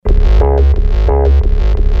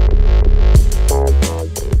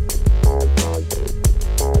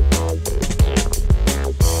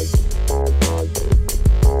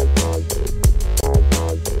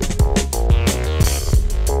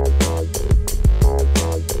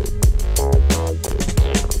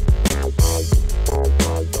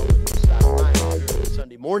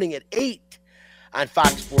on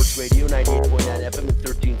Fox Sports Radio, 98.9 FM and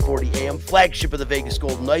 1340 AM, flagship of the Vegas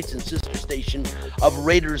Golden Knights and sister station of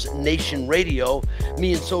Raiders Nation Radio.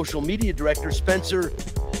 Me and social media director Spencer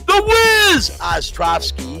The Wiz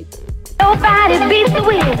Ostrovsky. Nobody beats the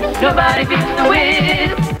Wiz. Nobody beats the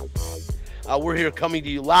Wiz. We're here coming to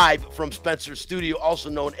you live from Spencer's studio, also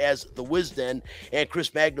known as the Wiz Den, and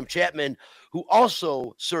Chris Magnum Chapman, who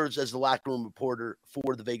also serves as the locker room reporter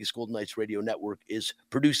for the Vegas Golden Knights Radio Network, is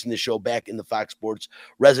producing the show back in the Fox Sports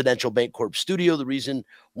Residential Bancorp studio. The reason,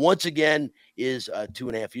 once again, is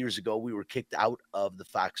 2.5 years ago, we were kicked out of the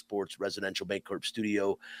Fox Sports Residential Bancorp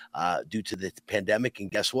studio due to the pandemic,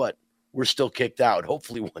 and guess what? We're still kicked out.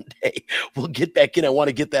 Hopefully one day we'll get back in. I want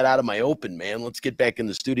to get that out of my open, man. Let's get back in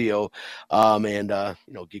the studio and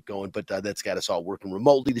get going. But that's got us all working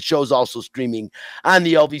remotely. The show's also streaming on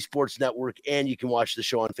the LV Sports Network, and you can watch the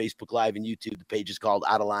show on Facebook Live and YouTube. The page is called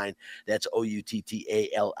Outta Line. That's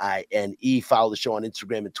OUTTALINE. Follow the show on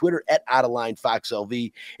Instagram and Twitter at Outta Line Fox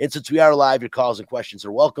LV. And since we are live, your calls and questions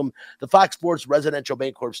are welcome. The Fox Sports Residential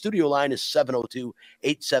Bancorp studio line is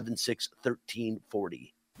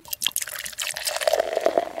 702-876-1340.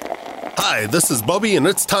 Hi, this is Bubby, and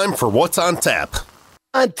it's time for What's on Tap.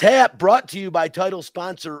 On Tap, brought to you by title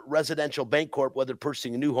sponsor Residential Bancorp. Whether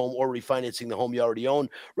purchasing a new home or refinancing the home you already own,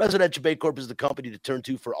 Residential Bancorp is the company to turn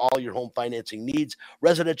to for all your home financing needs.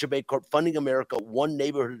 Residential Bancorp, funding America one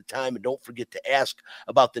neighborhood at a time. And don't forget to ask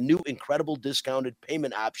about the new incredible discounted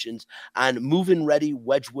payment options on move-in ready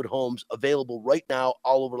Wedgwood homes, available right now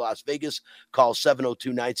all over Las Vegas. Call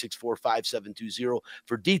 702-964-5720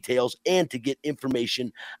 for details and to get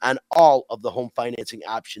information on all of the home financing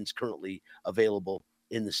options currently available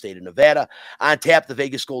in the state of Nevada. On Tap, the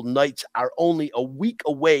Vegas Golden Knights are only a week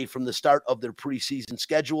away from the start of their preseason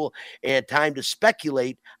schedule, and time to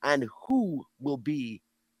speculate on who will be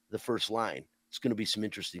the first line. It's going to be some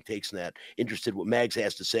interesting takes on that. Interested what Mags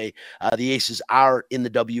has to say. The Aces are in the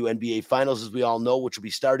WNBA Finals, as we all know, which will be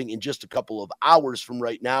starting in just a couple of hours from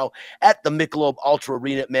right now at the Michelob Ultra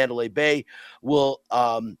Arena at Mandalay Bay.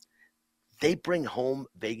 They bring home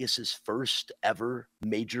Vegas's first ever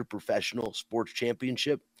major professional sports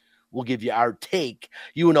championship. We'll give you our take.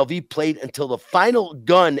 UNLV played until the final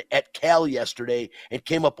gun at Cal yesterday and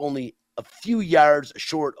came up only a few yards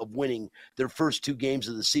short of winning their first two games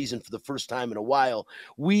of the season for the first time in a while.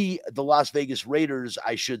 We, the Las Vegas Raiders,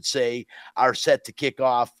 I should say, are set to kick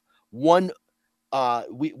off week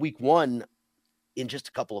one in just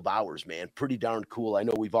a couple of hours, man. Pretty darn cool. I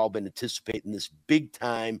know we've all been anticipating this big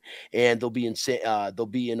time, and they'll be in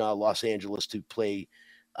Los Angeles to play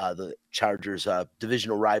the Chargers,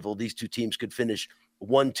 divisional rival. These two teams could finish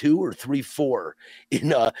 1-2 or 3-4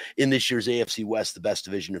 in this year's AFC West, the best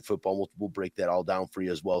division in football. We'll break that all down for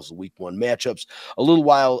you, as well as the week one matchups. A little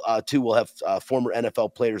while, too, we'll have former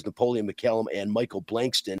NFL players Napoleon McCallum and Michael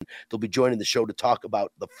Blankston. They'll be joining the show to talk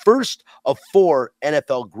about the first of 4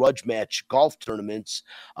 NFL grudge match golf tournaments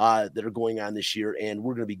that are going on this year, and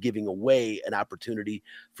we're going to be giving away an opportunity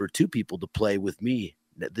for 2 people to play with me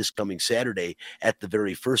this coming Saturday at the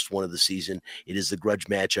very first one of the season. It is the grudge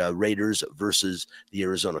match, Raiders versus the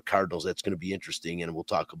Arizona Cardinals. That's going to be interesting, and we'll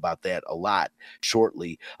talk about that a lot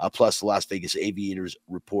shortly. Plus, the Las Vegas Aviators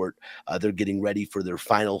report they're getting ready for their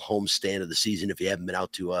final home stand of the season. If you haven't been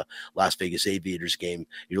out to a Las Vegas Aviators game,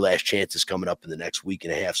 your last chance is coming up in the next week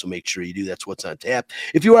and a half, so make sure you do. That's what's on tap.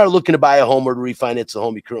 If you are looking to buy a home or to refinance the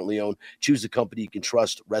home you currently own, choose the company you can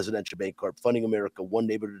trust, Residential Bancorp, funding America one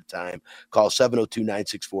neighborhood at a time. Call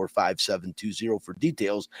 702-964-5720 for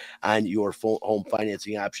details on your home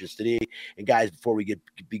financing options today. And guys, before we get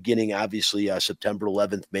beginning, obviously September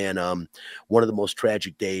 11th, man, one of the most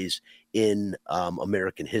tragic days in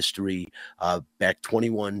American history, back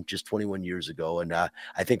 21 years ago. And I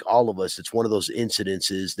think all of us, it's one of those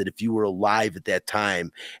incidences that if you were alive at that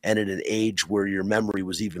time and at an age where your memory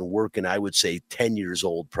was even working, I would say 10 years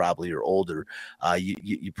old probably or older,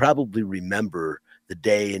 you probably remember the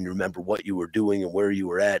day and remember what you were doing and where you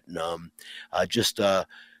were at. And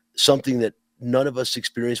something that none of us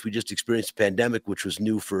experienced. We just experienced a pandemic, which was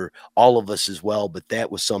new for all of us as well. But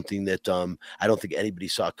that was something that I don't think anybody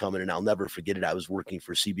saw coming, and I'll never forget it. I was working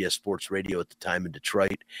for CBS Sports Radio at the time in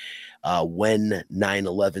Detroit when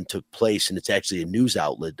 9/11 took place, and it's actually a news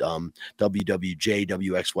outlet, WWJ,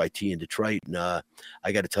 WXYT in Detroit. And I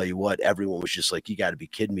got to tell you what, everyone was just like, you got to be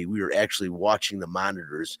kidding me. We were actually watching the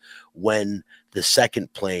monitors when the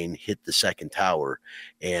second plane hit the second tower,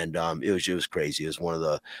 and it was crazy. It was one of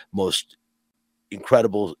the most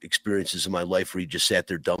incredible experiences in my life where you just sat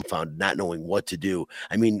there dumbfounded, not knowing what to do.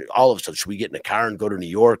 I mean, all of a sudden, should we get in a car and go to New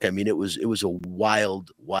York? I mean, it was a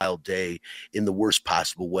wild, wild day in the worst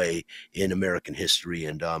possible way in American history.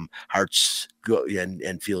 And hearts go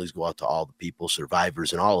and feelings go out to all the people,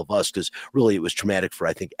 survivors, and all of us, because really it was traumatic for,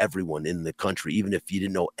 I think, everyone in the country, even if you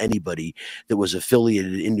didn't know anybody that was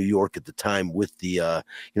affiliated in New York at the time with the, or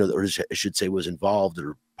I should say was involved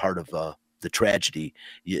or part of the tragedy.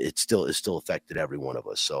 It still affected every one of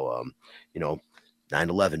us. So,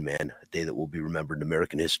 9/11, man, a day that will be remembered in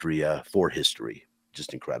American history for history.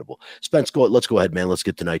 Just incredible. Spence, let's go ahead, man. Let's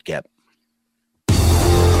get the nightcap.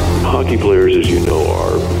 Hockey players, as you know,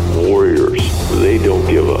 are warriors. They don't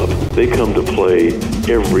give up. They come to play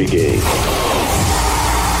every game.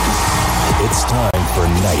 It's time for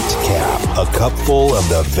Nightcap, a cup full of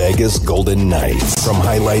the Vegas Golden Knights. From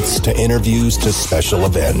highlights to interviews to special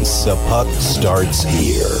events, the puck starts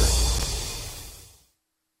here.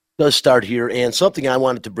 Does start here, and something I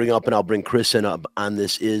wanted to bring up, and I'll bring Chris in up on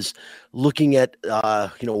this, is looking at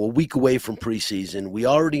a week away from preseason. We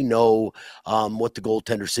already know what the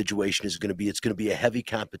goaltender situation is going to be. It's going to be a heavy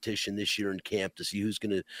competition this year in camp to see who's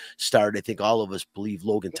going to start. I think all of us believe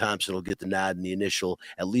Logan Thompson will get the nod in the initial,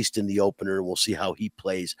 at least in the opener, and we'll see how he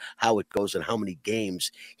plays, how it goes, and how many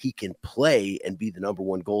games he can play and be the number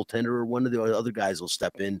one goaltender, or one of the other guys will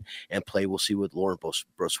step in and play. We'll see what Laurent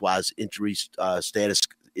Brossoit's injury status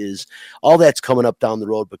is. All that's coming up down the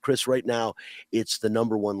road. But Chris, right now, it's the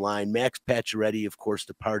number one line. Max Pacioretty, of course,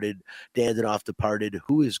 departed. Danilov departed.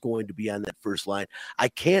 Who is going to be on that first line? I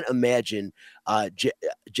can't imagine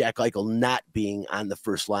Jack Eichel not being on the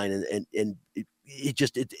first line, and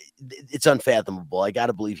it's unfathomable. I got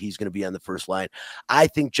to believe he's going to be on the first line. I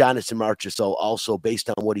think Jonathan Marchessault, also based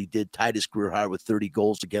on what he did, tied his career high with 30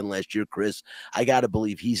 goals again last year, Chris. I got to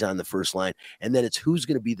believe he's on the first line. And then it's who's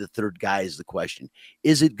going to be the third guy is the question.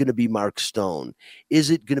 Is it going to be Mark Stone? Is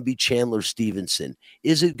it going to be Chandler Stevenson?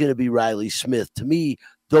 Is it going to be Riley Smith? To me,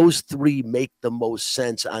 those three make the most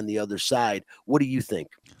sense on the other side. What do you think?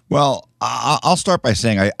 Well, I'll start by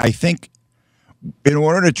saying I think in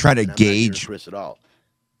order to try to gauge Chris at all.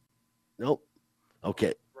 Nope.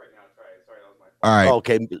 Okay. All right.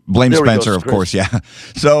 Okay. Blame Spencer, of course. Yeah.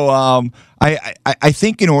 So I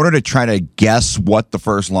think in order to try to guess what the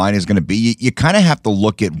first line is going to be, you kind of have to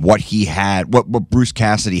look at what he had, what Bruce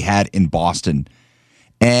Cassidy had in Boston.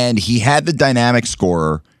 And he had the dynamic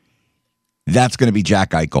scorer. That's going to be Jack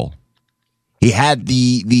Eichel. He had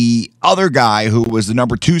the other guy who was the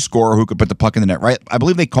number 2 scorer who could put the puck in the net, right? I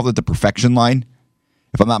believe they called it the perfection line,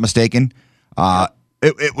 if I'm not mistaken.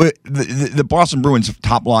 The Boston Bruins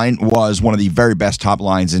top line was one of the very best top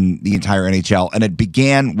lines in the entire NHL, and it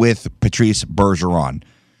began with Patrice Bergeron.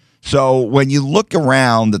 So when you look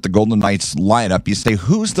around at the Golden Knights lineup, you say,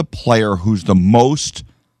 who's the player who's the most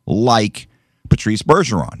like Patrice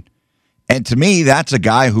Bergeron? And to me, that's a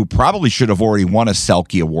guy who probably should have already won a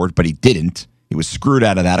Selke Award, but he didn't. He was screwed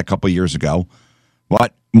out of that a couple of years ago.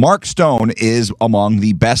 But Mark Stone is among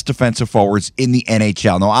the best defensive forwards in the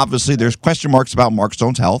NHL. Now, obviously, there's question marks about Mark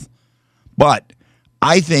Stone's health, but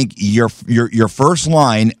I think your first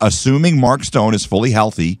line, assuming Mark Stone is fully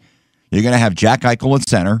healthy, you're going to have Jack Eichel at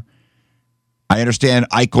center. I understand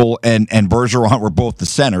Eichel and Bergeron were both the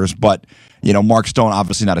centers, but Mark Stone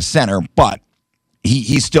obviously not a center, but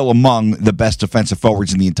he's still among the best defensive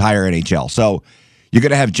forwards in the entire NHL. So you're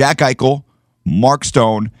going to have Jack Eichel, Mark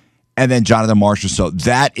Stone, and then Jonathan Marchessault.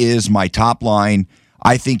 That is my top line.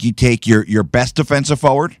 I think you take your best defensive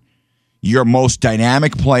forward, your most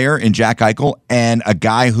dynamic player in Jack Eichel, and a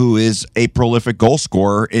guy who is a prolific goal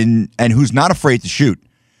scorer and who's not afraid to shoot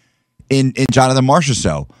in Jonathan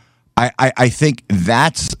Marchessault. I think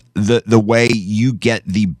that's the way you get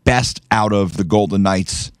the best out of the Golden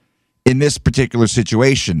Knights in this particular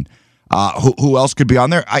situation. Who else could be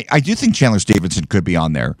on there? I do think Chandler Stevenson could be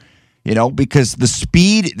on there. Because the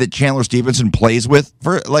speed that Chandler Stevenson plays with,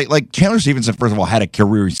 like Chandler Stevenson, first of all, had a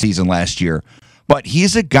career season last year, but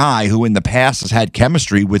he's a guy who in the past has had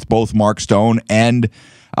chemistry with both Mark Stone and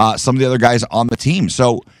some of the other guys on the team.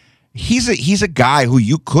 So he's a guy who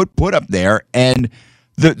you could put up there. And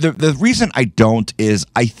the reason I don't is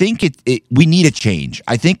I think we need a change.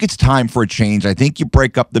 I think it's time for a change. I think you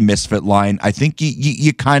break up the misfit line. I think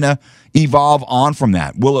you kind of evolve on from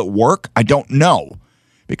that. Will it work? I don't know.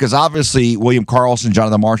 Because obviously William Karlsson,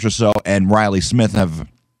 Jonathan Marchessault, and Riley Smith have,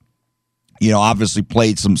 obviously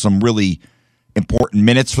played some really important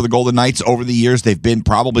minutes for the Golden Knights over the years. They've been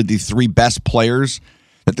probably the 3 best players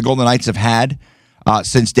that the Golden Knights have had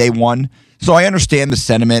since day one. So I understand the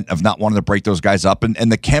sentiment of not wanting to break those guys up and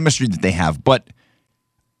the chemistry that they have. But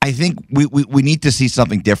I think we need to see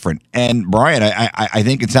something different. And Brian, I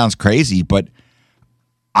think it sounds crazy, but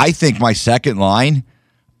I think my second line,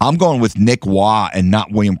 I'm going with Nick Waugh and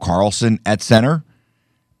not William Karlsson at center.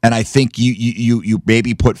 And I think you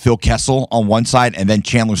maybe put Phil Kessel on one side and then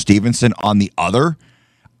Chandler Stevenson on the other.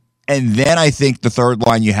 And then I think the third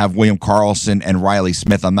line you have William Karlsson and Riley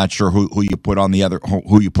Smith. I'm not sure who you put on the other,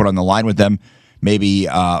 who you put on the line with them. Maybe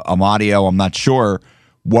Amadio. I'm not sure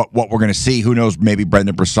what we're going to see. Who knows? Maybe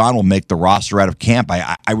Brendan Brisson will make the roster out of camp.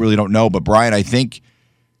 I really don't know. But Brian, I think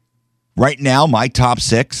right now my top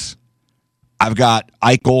six, I've got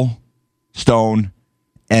Eichel, Stone,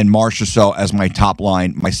 and Marchessault as my top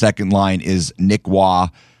line. My second line is Nick Waugh,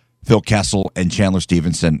 Phil Kessel, and Chandler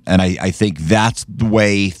Stevenson. And I think that's the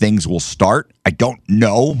way things will start. I don't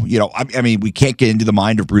know. I mean, we can't get into the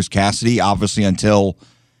mind of Bruce Cassidy, obviously, until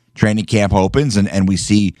training camp opens and we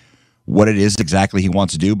see what it is exactly he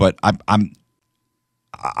wants to do. But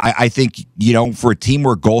I think, for a team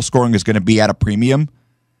where goal scoring is going to be at a premium,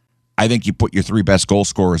 I think you put your three best goal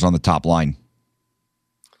scorers on the top line.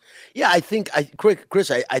 Yeah,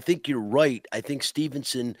 Chris, I think you're right. I think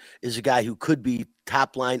Stevenson is a guy who could be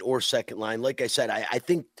top line or second line. Like I said, I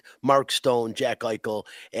think Mark Stone, Jack Eichel,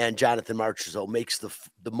 and Jonathan Marchessault makes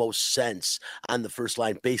the most sense on the first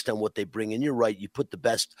line based on what they bring. And you're right. You put the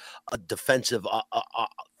best defensive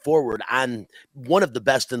forward on one of the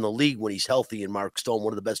best in the league when he's healthy, and Mark Stone,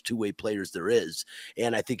 one of the best two-way players there is.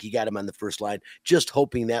 And I think he got him on the first line, just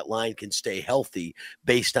hoping that line can stay healthy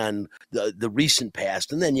based on the recent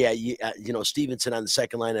past. And then, Stevenson on the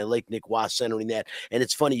second line. I like Nick Waugh centering that. And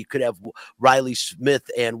it's funny, you could have Riley Smith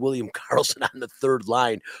and William Karlsson on the third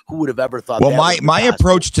line. Who would have ever thought? Well, my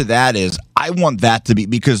approach to that is I want that to be,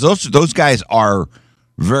 because those guys are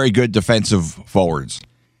very good defensive forwards,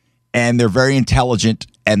 and they're very intelligent,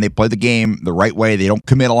 and they play the game the right way. They don't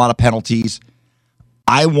commit a lot of penalties.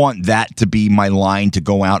 I want that to be my line to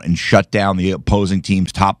go out and shut down the opposing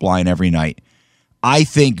team's top line every night. I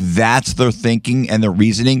think that's their thinking and their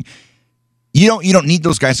reasoning. You don't need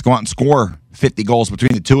those guys to go out and score 50 goals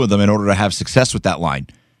between the two of them in order to have success with that line.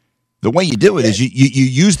 The way you do it is you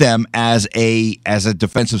use them as a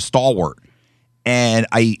defensive stalwart. And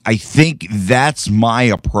I think that's my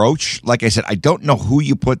approach. Like I said, I don't know who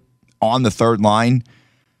you put on the third line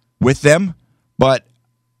with them, but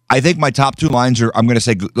I think my top two lines are, I'm going to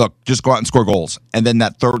say, look, just go out and score goals. And then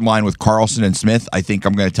that third line with Karlsson and Smith, I think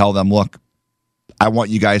I'm going to tell them, look, I want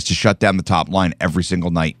you guys to shut down the top line every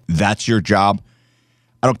single night. That's your job.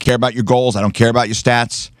 I don't care about your goals. I don't care about your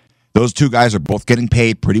stats. Those two guys are both getting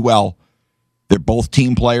paid pretty well. They're both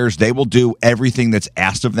team players. They will do everything that's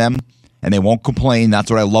asked of them, and they won't complain.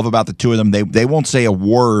 That's what I love about the two of them. They won't say a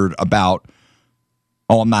word about,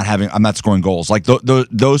 I'm not scoring goals. Like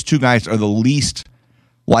those two guys are the least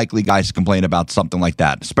likely guys to complain about something like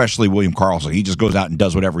that, especially William Karlsson. He just goes out and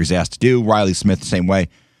does whatever he's asked to do. Riley Smith, the same way.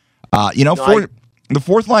 The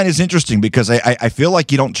fourth line is interesting because I feel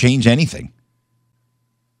like you don't change anything.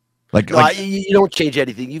 You don't change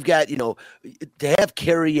anything. You've got, to have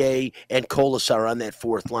Carrier and Kolasar on that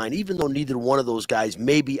fourth line, even though neither one of those guys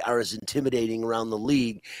maybe are as intimidating around the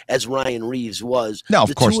league as Ryan Reeves was. No,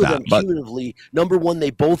 of course not. But cumulatively, number one,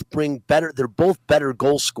 they both bring better. They're both better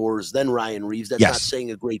goal scorers than Ryan Reeves. That's not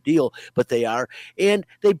saying a great deal, but they are. And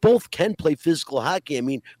they both can play physical hockey. I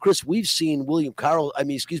mean, Chris, we've seen William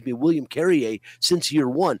Carrier since year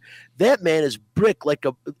one. That man is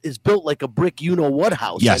built like a brick you-know-what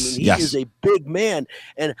house. Yes, I mean, he is a big man.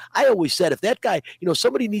 And I always said, if that guy,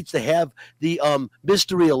 somebody needs to have the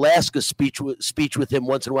Mystery Alaska speech with him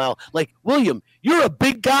once in a while. Like, William, you're a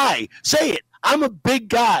big guy. Say it. I'm a big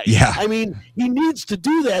guy. Yeah. I mean, he needs to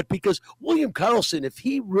do that because William Karlsson, if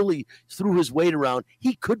he really threw his weight around,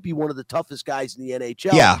 he could be one of the toughest guys in the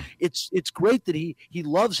NHL. Yeah. It's great that he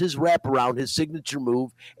loves his wraparound, his signature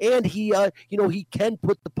move, and he can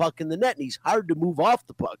put the puck in the net, and he's hard to move off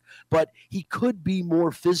the puck, but he could be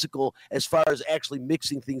more physical as far as actually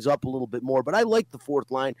mixing things up a little bit more. But I like the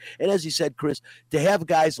fourth line, and as you said, Chris, to have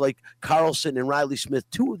guys like Karlsson and Riley Smith,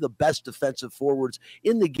 two of the best defensive forwards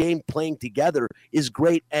in the game playing together, is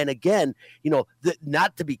great. And again,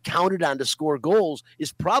 not to be counted on to score goals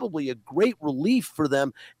is probably a great relief for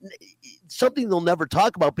them. Something they'll never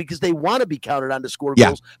talk about because they want to be counted on to score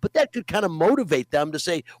goals, but that could kind of motivate them to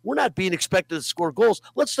say, we're not being expected to score goals.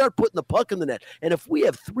 Let's start putting the puck in the net. And if we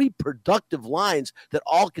have three productive lines that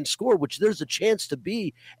all can score, which there's a chance to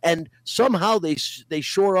be, and somehow they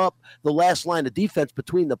shore up the last line of defense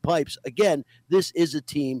between the pipes, again, this is a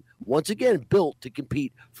team, once again, built to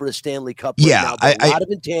compete for a Stanley Cup. Yeah, a lot of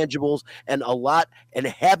intangibles and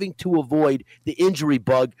having to avoid the injury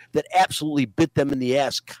bug that absolutely bit them in the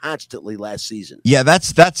ass constantly last season. Yeah,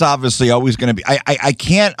 that's obviously always going to be. I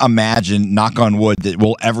can't imagine, knock on wood, that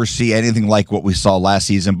we'll ever see anything like what we saw last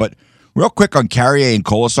season. But real quick on Carrier and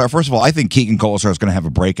Kolesar. First of all, I think Keegan Kolesar is going to have a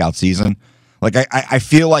breakout season. Like I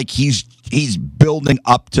feel like he's building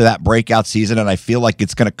up to that breakout season, and I feel like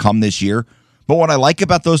it's going to come this year. But what I like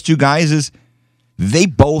about those two guys is they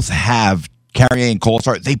both have, Carrier and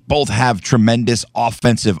Kolesar, they both have tremendous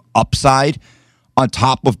offensive upside on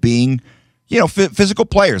top of being, physical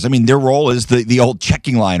players. I mean, their role is the old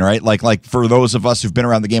checking line, right? Like for those of us who've been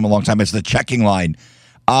around the game a long time, it's the checking line.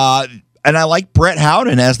 And I like Brett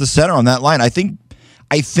Howden as the center on that line. I think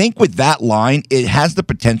with that line, it has the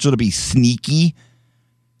potential to be sneaky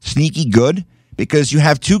good, because you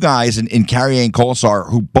have two guys in Carrier and Kolesar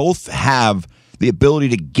who both have the ability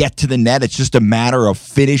to get to the net. It's just a matter of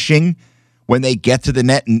finishing when they get to the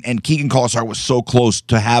net. And Keegan Kolesar was so close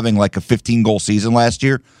to having like a 15-goal season last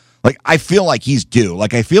year. Like, I feel like he's due.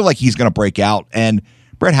 Like, I feel like he's going to break out. And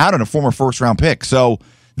Brett Howden, a former first-round pick. So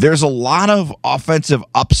there's a lot of offensive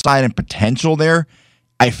upside and potential there.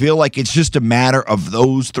 I feel like it's just a matter of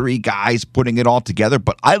those three guys putting it all together.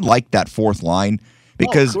 But I like that fourth line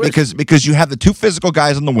because you have the two physical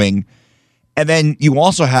guys on the wing, and then you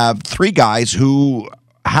also have three guys who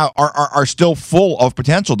are still full of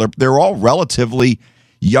potential. They're all relatively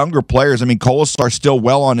younger players. I mean, Kolesar still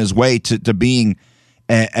well on his way to being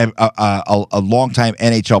a longtime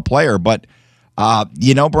NHL player. But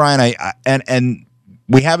Brian, and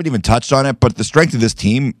we haven't even touched on it, but the strength of this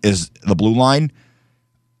team is the blue line.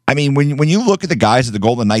 I mean, when you look at the guys that the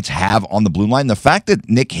Golden Knights have on the blue line, the fact that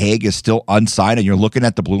Nick Hague is still unsigned and you're looking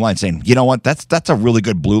at the blue line saying, you know what, that's a really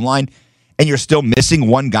good blue line, and you're still missing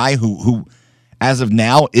one guy who as of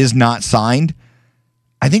now is not signed.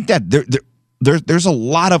 I think that there's a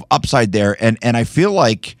lot of upside there, and I feel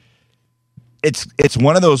like it's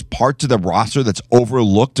one of those parts of the roster that's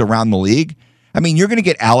overlooked around the league. I mean, you're going to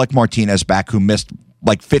get Alec Martinez back, who missed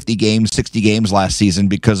like 50 games, 60 games last season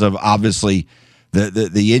because of obviously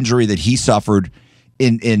the injury that he suffered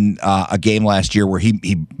in a game last year where he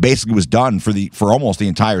basically was done for almost the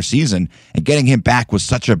entire season, and getting him back was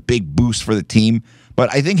such a big boost for the team.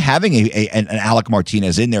 But I think having an Alec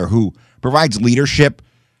Martinez in there who provides leadership,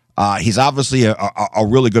 he's obviously a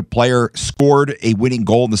really good player, scored a winning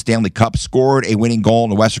goal in the Stanley Cup, scored a winning goal in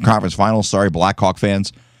the Western Conference Finals. Sorry, Blackhawk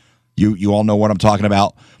fans. You all know what I'm talking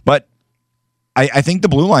about. But I think the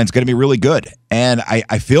blue line is going to be really good. And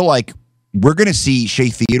I feel like we're going to see Shea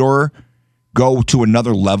Theodore go to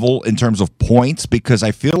another level in terms of points, because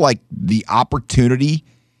I feel like the opportunity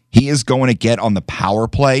he is going to get on the power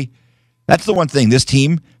play, that's the one thing. This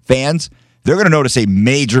team, fans, they're going to notice a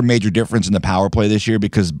major, major difference in the power play this year,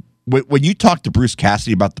 because when you talk to Bruce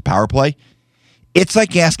Cassidy about the power play, it's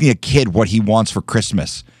like asking a kid what he wants for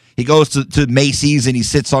Christmas. He goes to Macy's and he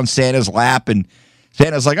sits on Santa's lap, and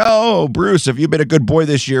Santa's like, "Oh, Bruce, have you been a good boy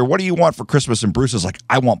this year? What do you want for Christmas?" And Bruce is like,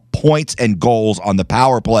 "I want points and goals on the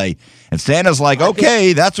power play." And Santa's like,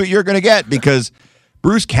 "Okay, that's what you're going to get," because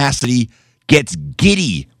Bruce Cassidy gets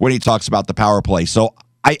giddy when he talks about the power play. So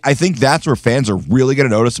I think that's where fans are really going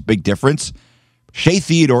to notice a big difference. Shea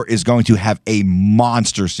Theodore is going to have a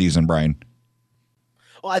monster season, Brian.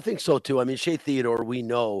 Well, I think so, too. I mean, Shea Theodore, we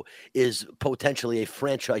know, is potentially a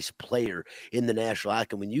franchise player in the National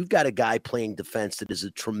Hockey. When you've got a guy playing defense that is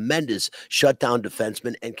a tremendous shutdown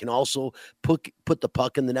defenseman and can also put the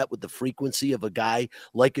puck in the net with the frequency of a guy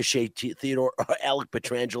like a Shea Theodore or Alec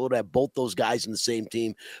Pietrangelo, to have both those guys in the same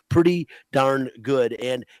team, pretty darn good.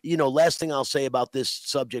 And, last thing I'll say about this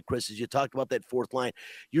subject, Chris, is you talked about that fourth line.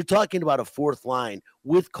 You're talking about a fourth line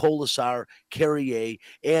with Kolesar, Carrier,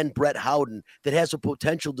 and Brett Howden that has a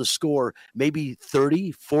potential to score maybe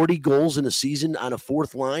 30, 40 goals in a season on a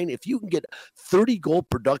fourth line. If you can get 30 goal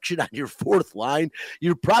production on your fourth line,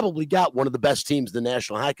 you've probably got one of the best teams in the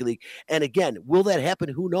National Hockey League. And again, will that happen?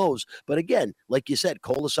 Who knows? But again, like you said,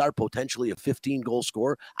 Kolesar potentially a 15-goal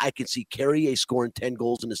scorer. I can see Carrier scoring 10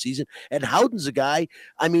 goals in a season. And Howden's a guy,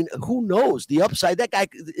 I mean, who knows? The upside, that guy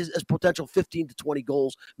is potential 15 to 20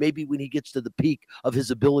 goals maybe when he gets to the peak of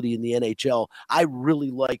his ability in the NHL. I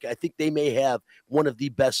think they may have one of the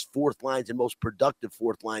best fourth lines and most productive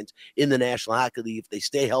fourth lines in the National Hockey League if they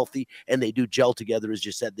stay healthy and they do gel together, as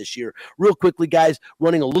you said, this year. Real quickly, guys,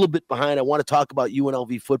 running a little bit behind. I want to talk about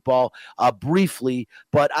UNLV football briefly,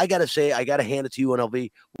 but I got to hand it to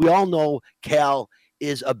UNLV. We all know Cal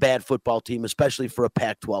is a bad football team, especially for a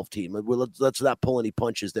Pac-12 team. Let's not pull any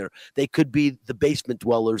punches there. They could be the basement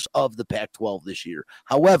dwellers of the Pac-12 this year.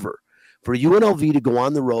 However, For UNLV to go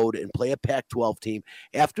on the road and play a Pac-12 team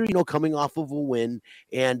after, coming off of a win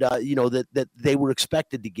and, that they were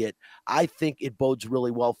expected to get, I think it bodes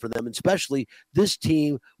really well for them. And especially this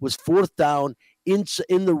team was fourth down in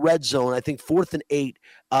the red zone, I think 4th and 8,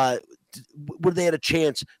 where they had a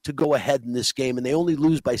chance to go ahead in this game, and they only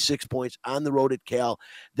lose by 6 points on the road at Cal.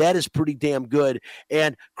 That is pretty damn good.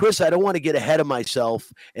 And Chris, I don't want to get ahead of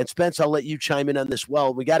myself, and Spence, I'll let you chime in on this.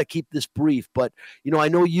 Well, we got to keep this brief, but I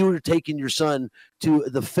know you were taking your son to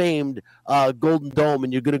the famed Golden Dome,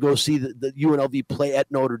 and you're going to go see the UNLV play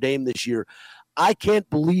at Notre Dame this year. I can't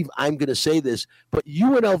believe I'm going to say this, but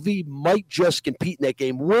UNLV might just compete in that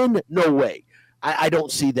game. Win? No way. I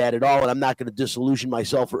don't see that at all, and I'm not going to disillusion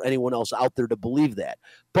myself or anyone else out there to believe that.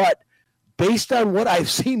 But based on what I've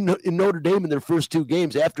seen in Notre Dame in their first 2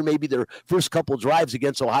 games, after maybe their first couple drives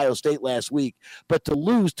against Ohio State last week, but to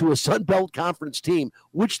lose to a Sun Belt Conference team,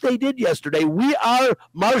 which they did yesterday, we are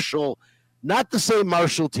Marshall, not the same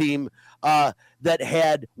Marshall team that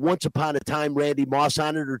had once upon a time Randy Moss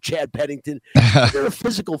on it or Chad Pennington. They're a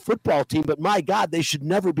physical football team, but my God, they should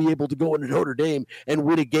never be able to go into Notre Dame and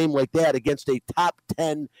win a game like that against a top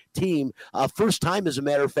 10 team. First time, as a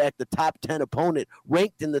matter of fact, the top 10 opponent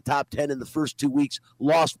ranked in the top 10 in the first 2 weeks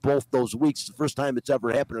lost both those weeks. It's the first time it's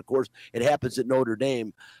ever happened. Of course, it happens at Notre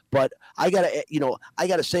Dame. But I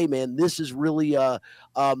gotta say, man, this is really a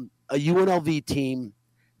UNLV team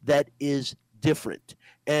that is different.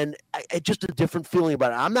 And just a different feeling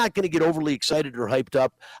about it. I'm not going to get overly excited or hyped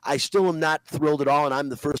up. I still am not thrilled at all, and I'm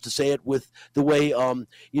the first to say it with the way,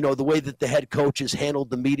 the way that the head coach has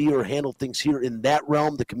handled the media or handled things here in that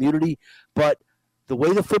realm, the community. But the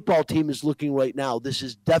way the football team is looking right now, this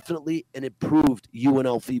is definitely an improved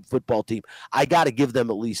UNLV football team. I got to give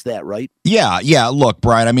them at least that, right? Yeah. Look,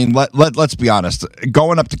 Brian, I mean, let's be honest.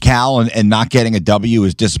 Going up to Cal and not getting a W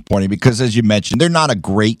is disappointing because, as you mentioned, they're not a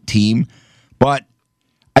great team, but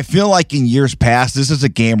I feel like in years past, this is a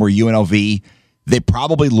game where UNLV, they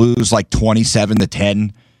probably lose like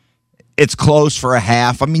 27-10. It's close for a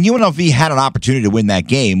half. I mean, UNLV had an opportunity to win that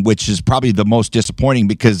game, which is probably the most disappointing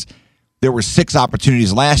because there were 6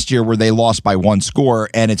 opportunities last year where they lost by 1 score,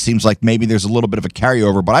 and it seems like maybe there's a little bit of a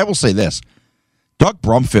carryover. But I will say this, Doug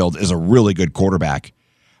Brumfield is a really good quarterback.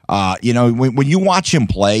 When you watch him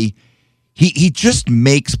play, He just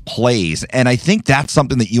makes plays, and I think that's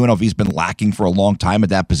something that UNLV's been lacking for a long time at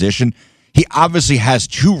that position. He obviously has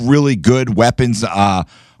 2 really good weapons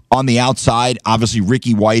on the outside. Obviously,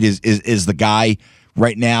 Ricky White is the guy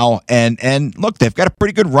right now, and look, they've got a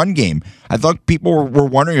pretty good run game. I thought people were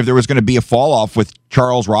wondering if there was going to be a fall off with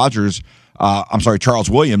Charles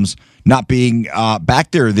Williams not being back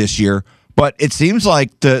there this year. But it seems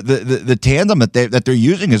like the tandem that they're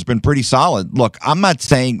using has been pretty solid. Look, I'm not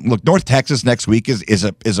saying North Texas next week is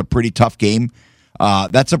a pretty tough game.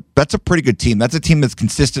 That's a pretty good team. That's a team that's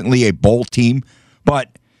consistently a bowl team.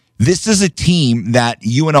 But this is a team that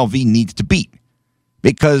UNLV needs to beat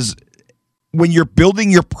because when you're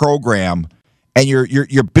building your program and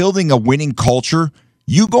you're building a winning culture,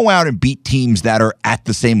 you go out and beat teams that are at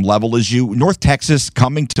the same level as you. North Texas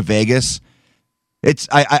coming to Vegas.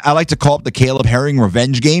 I like to call it the Caleb Herring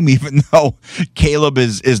revenge game, even though Caleb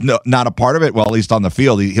is not a part of it. Well, at least on the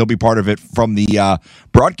field, he'll be part of it from the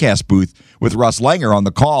broadcast booth with Russ Langer on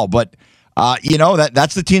the call. But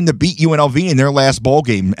that's the team that beat UNLV in their last bowl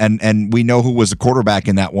game, and we know who was the quarterback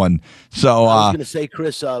in that one. So I was going to say,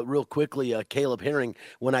 Chris, real quickly, Caleb Herring.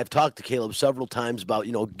 When I've talked to Caleb several times about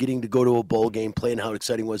getting to go to a bowl game, playing how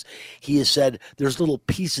exciting it was, he has said there's little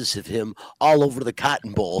pieces of him all over the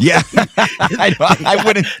Cotton Bowl. Yeah, I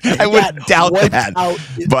wouldn't doubt that.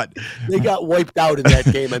 But they got wiped out in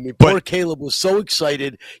that game. I mean, poor Caleb was so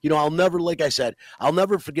excited. I'll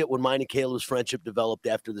never forget when mine and Caleb's friendship developed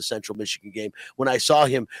after the Central Michigan game, when I saw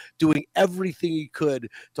him doing everything he could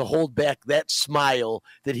to hold back that smile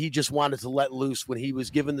that he just wanted to let loose when he was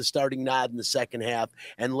given the starting nod in the second half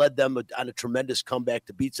and led them on a tremendous comeback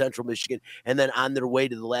to beat Central Michigan and then on their way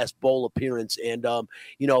to the last bowl appearance. And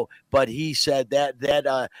but he said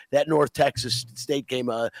that North Texas State game,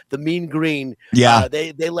 the Mean Green,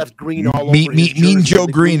 they left green all over. Mean Joe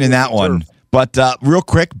Green in that one. But real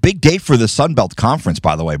quick, big day for the Sun Belt Conference,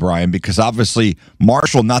 by the way, Brian, because obviously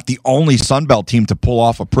Marshall, not the only Sun Belt team to pull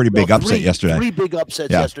off a pretty big upset yesterday. 3 big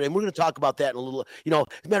upsets yesterday, and we're going to talk about that in a little. As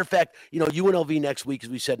a matter of fact, UNLV next week, as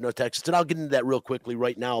we said, North Texas, and I'll get into that real quickly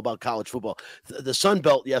right now about college football. The Sun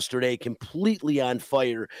Belt yesterday, completely on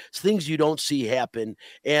fire. It's things you don't see happen,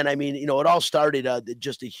 and I mean, it all started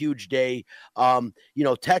just a huge day.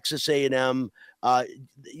 Texas A&M.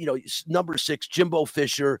 Number 6, Jimbo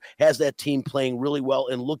Fisher, has that team playing really well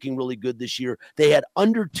and looking really good this year. They had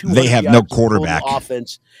under 200 They have no quarterback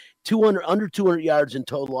offense. under 200 yards in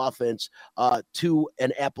total offense to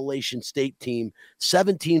an Appalachian State team.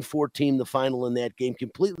 17-14 the final in that game.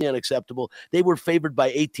 Completely unacceptable. They were favored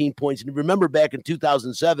by 18 points. And remember back in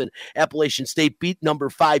 2007, Appalachian State beat number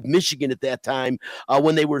 5 Michigan at that time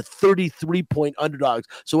when they were 33-point underdogs.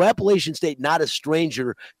 So Appalachian State, not a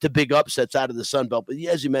stranger to big upsets out of the Sun Belt. But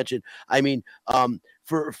as you mentioned, I mean,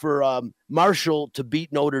 for Marshall to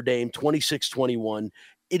beat Notre Dame 26-21,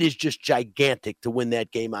 it is just gigantic to win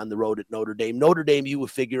that game on the road at Notre Dame. Notre Dame, you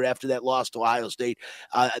would figure after that loss to Ohio State,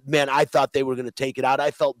 man, I thought they were going to take it out.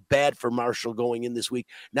 I felt bad for Marshall going in this week.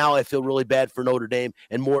 Now I feel really bad for Notre Dame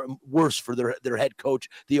and worse for their head coach,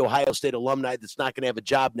 the Ohio State alumni that's not going to have a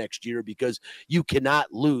job next year, because you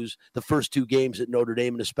cannot lose the first 2 games at Notre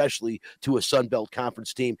Dame, and especially to a Sun Belt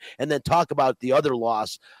Conference team. And then talk about the other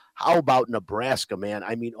loss. How about Nebraska, man?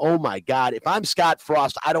 I mean, oh my God. If I'm Scott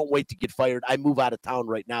Frost, I don't wait to get fired. I move out of town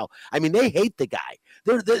right now. I mean, they hate the guy.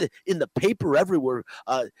 They're in the paper everywhere.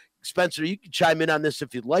 Spencer, you can chime in on this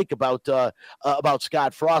if you'd like about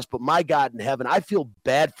Scott Frost, but my God in heaven, I feel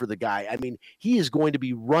bad for the guy. I mean, he is going to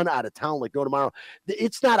be run out of town like no tomorrow.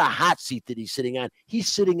 It's not a hot seat that he's sitting on. He's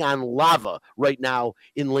sitting on lava right now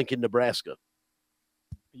in Lincoln, Nebraska.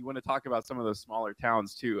 You want to talk about some of those smaller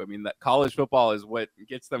towns too. I mean, that college football is what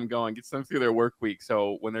gets them going, gets them through their work week.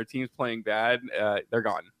 So when their team's playing bad, they're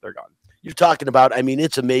gone. They're gone. You're talking about, I mean,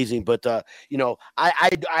 it's amazing, but you know,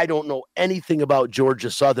 I don't know anything about Georgia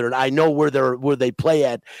Southern. I know where they play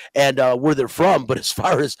at and where they're from, but as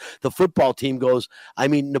far as the football team goes, I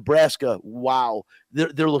mean, Nebraska, wow,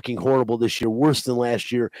 they're looking horrible this year, worse than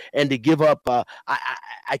last year. And to give up,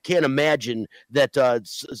 I can't imagine that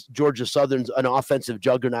Georgia Southern's an offensive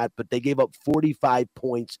juggernaut, but they gave up 45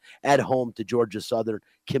 points at home to Georgia Southern.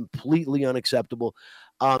 Completely unacceptable.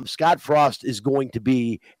 Scott Frost is going to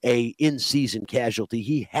be a in-season casualty.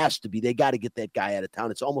 He has to be. They got to get that guy out of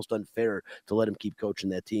town. It's almost unfair to let him keep coaching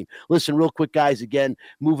that team. Listen, real quick, guys, again,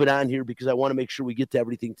 moving on here because I want to make sure we get to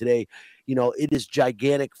everything today. You know, it is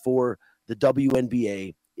gigantic for the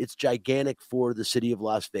WNBA. It's gigantic for the city of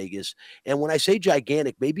Las Vegas. And when I say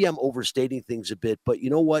gigantic, maybe I'm overstating things a bit, but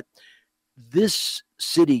you know what? This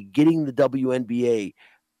city getting the WNBA,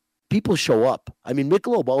 people show up. I mean,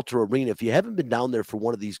 Michelob Ultra Arena, if you haven't been down there for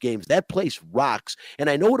one of these games, that place rocks. And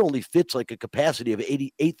I know it only fits like a capacity of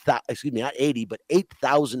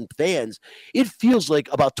 8,000 fans. It feels like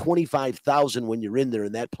about 25,000 when you're in there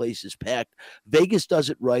and that place is packed. Vegas does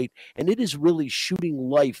it right, and it is really shooting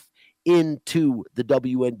life into the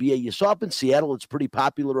WNBA. You saw up in Seattle, it's pretty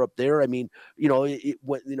popular up there. I mean, you know,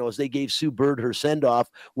 as they gave Sue Bird her send-off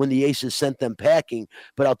when the Aces sent them packing.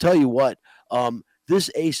 But I'll tell you what,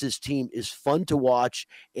 this Aces team is fun to watch,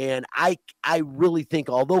 and I really think,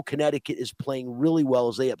 although Connecticut is playing really well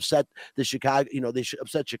as they upset Chicago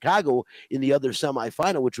in the other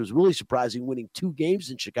semifinal, which was really surprising, winning 2 games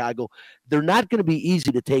in Chicago. They're not going to be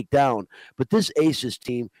easy to take down, but this Aces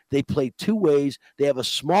team, they play 2 ways. They have a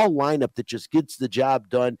small lineup that just gets the job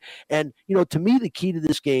done, and you know, to me, the key to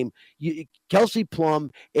this game, Kelsey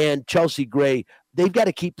Plum and Chelsea Gray, they've got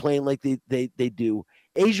to keep playing like they do.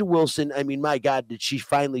 A'ja Wilson, I mean, my God, did she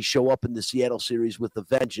finally show up in the Seattle series with a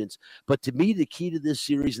vengeance. But to me, the key to this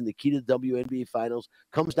series and the key to the WNBA Finals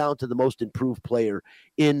comes down to the most improved player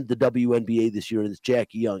in the WNBA this year, and it's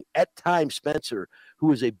Jackie Young. At times, Spencer,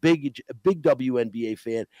 who is a big WNBA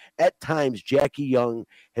fan, at times Jackie Young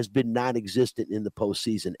has been non-existent in the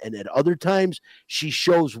postseason. And at other times, she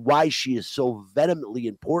shows why she is so vehemently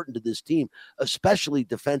important to this team, especially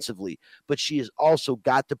defensively. But she has also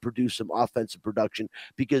got to produce some offensive production,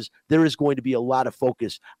 because there is going to be a lot of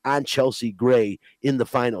focus on Chelsea Gray in the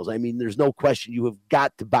finals. I mean, there's no question. You have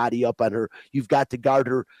got to body up on her. You've got to guard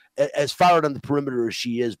her as far out on the perimeter as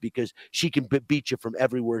she is, because she can beat you from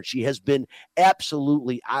everywhere. And she has been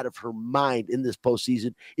absolutely out of her mind in this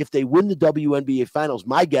postseason. If they win the WNBA Finals,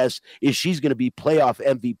 my guess is she's going to be playoff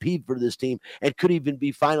MVP for this team and could even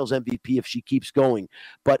be Finals MVP if she keeps going.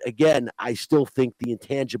 But again, I still think the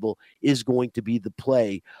intangible is going to be the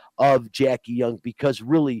play of Jackie Young, because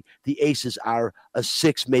really the Aces are a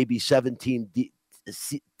 6, maybe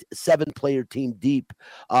 7-player team deep,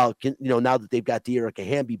 now that they've got De'Erica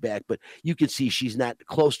Hamby back. But you can see she's not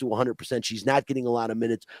close to 100%. She's not getting a lot of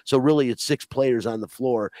minutes. So really it's 6 players on the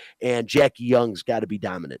floor, and Jackie Young's got to be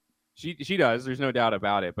dominant. She does. There's no doubt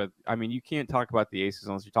about it. But, I mean, you can't talk about the Aces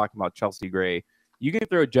unless you're talking about Chelsea Gray. You can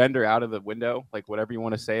throw gender out of the window, like whatever you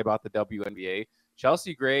want to say about the WNBA.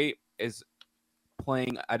 Chelsea Gray is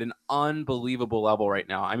playing at an unbelievable level right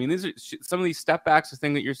now. I mean, these are some of these step backs, the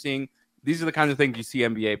thing that you're seeing. These are the kinds of things you see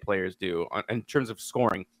NBA players do in terms of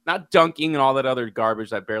scoring, not dunking and all that other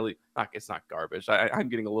garbage that barely. It's not garbage. I'm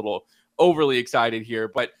getting a little overly excited here.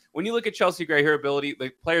 But when you look at Chelsea Gray, her ability,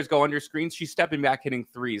 the players go under screens. She's stepping back, hitting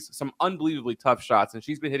threes, some unbelievably tough shots, and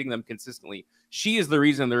she's been hitting them consistently. She is the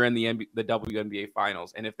reason they're in the WNBA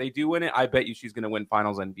finals. And if they do win it, I bet you she's going to win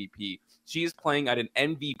finals MVP. She is playing at an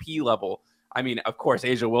MVP level. I mean, of course,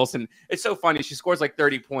 A'ja Wilson, it's so funny. She scores like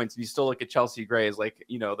 30 points. And you still look at Chelsea Gray as like,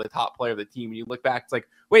 you know, the top player of the team. And you look back, it's like,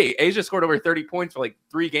 wait, A'ja scored over 30 points for like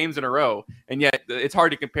 3 games in a row. And yet it's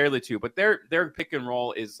hard to compare the two. But their pick and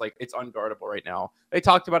roll is like, it's unguardable right now. They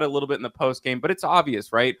talked about it a little bit in the post game, but it's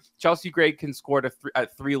obvious, right? Chelsea Gray can score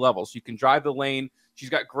at 3 levels. You can drive the lane. She's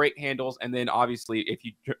got great handles. And then obviously, if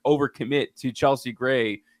you overcommit to Chelsea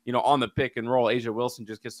Gray, you know, on the pick and roll, A'ja Wilson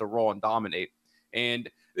just gets to roll and dominate. And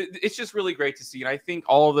it's just really great to see. And I think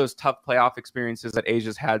all of those tough playoff experiences that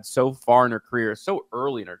A'ja's had so far in her career, so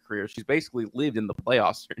early in her career, she's basically lived in the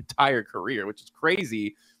playoffs her entire career, which is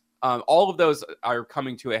crazy. All of those are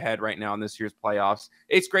coming to a head right now in this year's playoffs.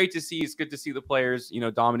 It's great to see. It's good to see the players, you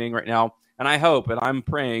know, dominating right now. And I hope, and I'm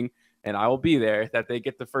praying, and I will be there, that they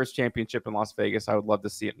get the first championship in Las Vegas. I would love to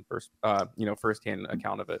see it in firsthand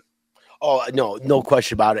account of it. Oh, no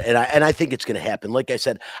question about it. And I think it's going to happen. Like I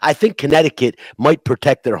said, I think Connecticut might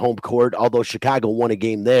protect their home court, although Chicago won a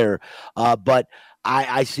game there. But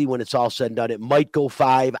I see when it's all said and done, it might go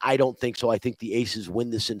 5. I don't think so. I think the Aces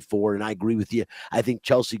win this in 4, and I agree with you. I think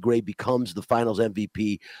Chelsea Gray becomes the finals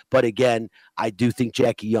MVP. But again, I do think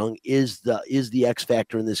Jackie Young is the X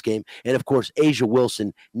factor in this game. And of course, A'ja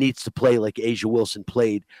Wilson needs to play like A'ja Wilson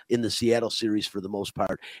played in the Seattle series for the most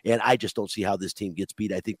part. And I just don't see how this team gets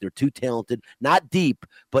beat. I think they're too talented, not deep,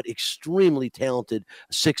 but extremely talented,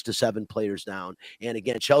 6 to 7 players down. And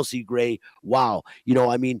again, Chelsea Gray, wow. You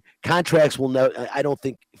know, I mean, contracts will never, I don't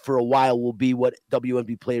think for a while will be what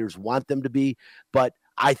WNBA players want them to be, but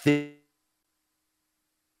I think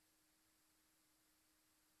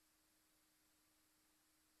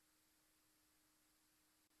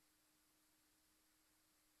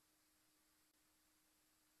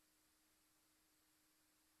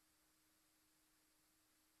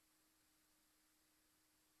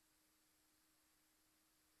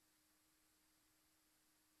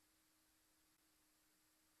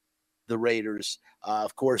the Raiders.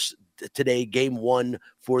 Of course, today, game 1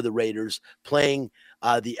 for the Raiders, playing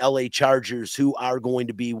the LA Chargers, who are going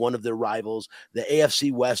to be one of their rivals. The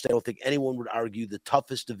AFC West, I don't think anyone would argue, the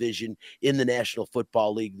toughest division in the National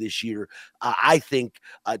Football League this year. I think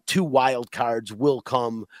 2 wild cards will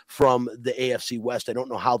come from the AFC West. I don't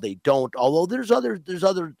know how they don't, although there's other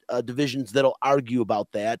divisions that'll argue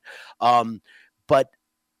about that. But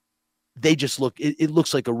they just it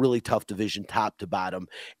looks like a really tough division top to bottom.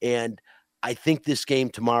 And I think this game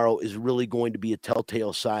tomorrow is really going to be a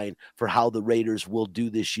telltale sign for how the Raiders will do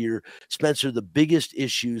this year. Spencer, the biggest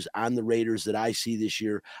issues on the Raiders that I see this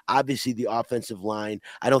year, obviously the offensive line.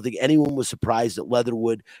 I don't think anyone was surprised that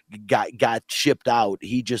Leatherwood got shipped out.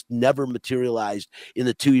 He just never materialized in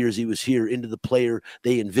the 2 years he was here into the player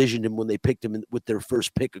they envisioned him when they picked him with their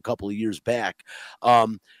first pick a couple of years back.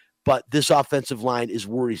 But this offensive line is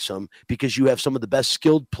worrisome because you have some of the best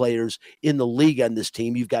skilled players in the league on this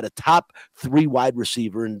team. You've got a top 3 wide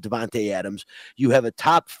receiver in Devontae Adams. You have a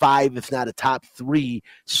top 5, if not a top 3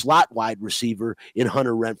 slot wide receiver in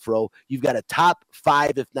Hunter Renfrow. You've got a top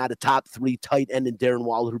 5, if not a top 3 tight end in Darren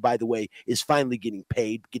Waller, who, by the way, is finally getting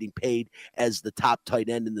paid as the top tight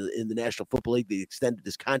end in the National Football League. They extended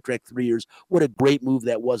his contract 3 years. What a great move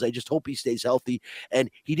that was. I just hope he stays healthy.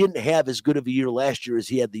 And he didn't have as good of a year last year as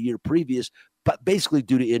he had the year previous, but basically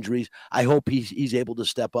due to injuries. I hope he's able to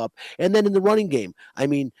step up. And then in the running game, I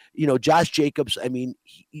mean, you know, Josh Jacobs, I mean,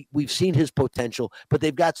 we've seen his potential, but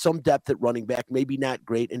they've got some depth at running back, maybe not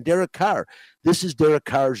great. And Derek Carr, this is Derek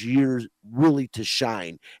Carr's year really to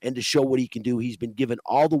shine and to show what he can do. He's been given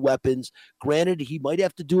all the weapons. Granted, he might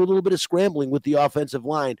have to do a little bit of scrambling with the offensive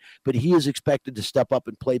line, but he is expected to step up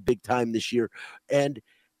and play big time this year. And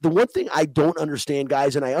the one thing I don't understand,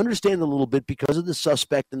 guys, and I understand a little bit because of the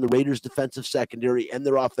suspect in the Raiders' defensive secondary and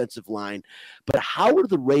their offensive line, but how are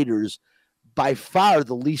the Raiders by far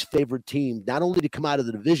the least favored team, not only to come out of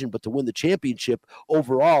the division, but to win the championship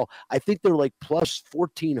overall? I think they're like plus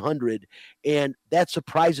 1,400, and that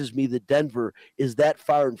surprises me that Denver is that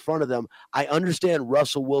far in front of them. I understand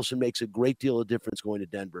Russell Wilson makes a great deal of difference going to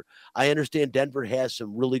Denver. I understand Denver has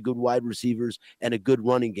some really good wide receivers and a good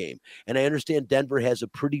running game, and I understand Denver has a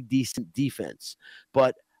pretty decent defense,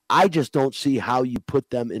 but I just don't see how you put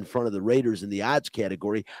them in front of the Raiders in the odds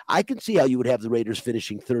category. I can see how you would have the Raiders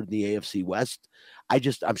finishing 3rd in the AFC West.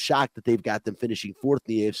 I'm shocked that they've got them finishing 4th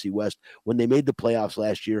in the AFC West when they made the playoffs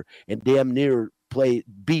last year and damn near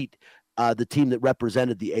beat the team that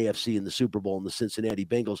represented the AFC in the Super Bowl in the Cincinnati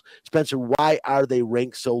Bengals. Spencer, why are they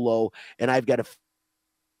ranked so low? And I've got to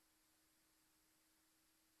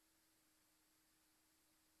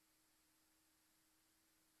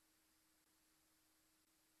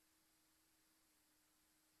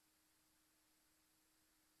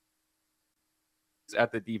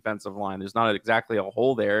at the defensive line. There's not exactly a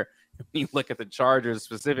hole there. When you look at the Chargers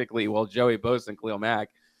specifically, well, Joey Bosa and Khalil Mack.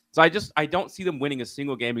 So I don't see them winning a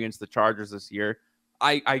single game against the Chargers this year.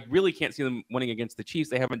 I really can't see them winning against the Chiefs.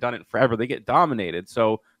 They haven't done it forever. They get dominated.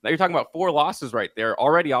 So now you're talking about 4 losses right there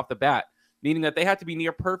already off the bat, meaning that they have to be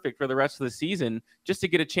near perfect for the rest of the season just to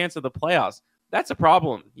get a chance at the playoffs. That's a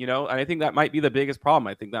problem, and I think that might be the biggest problem.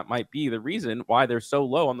 I think that might be the reason why they're so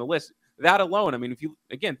low on the list. That alone, I mean, if you,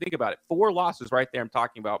 again, think about it, 4 losses right there I'm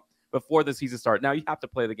talking about before the season started. Now, you have to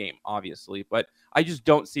play the game, obviously, but I just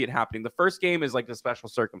don't see it happening. The first game is like the special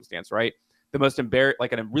circumstance, right? The most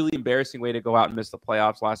like a really embarrassing way to go out and miss the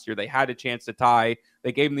playoffs last year. They had a chance to tie.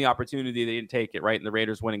 They gave them the opportunity. They didn't take it, right? And the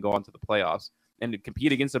Raiders win and go on to the playoffs and to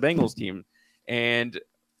compete against the Bengals team. And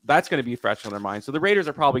that's going to be fresh on their mind. So the Raiders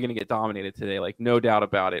are probably going to get dominated today, like no doubt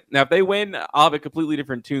about it. Now, if they win, I'll have a completely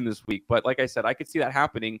different tune this week. But like I said, I could see that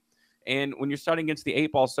happening. And when you're starting against the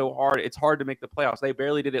 8 ball so hard, it's hard to make the playoffs. They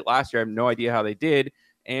barely did it last year. I have no idea how they did.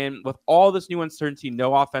 And with all this new uncertainty,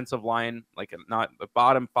 no offensive line, like not the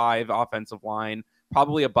bottom 5 offensive line,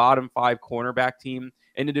 probably a bottom 5 cornerback team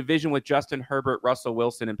in a division with Justin Herbert, Russell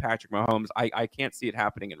Wilson, and Patrick Mahomes, I can't see it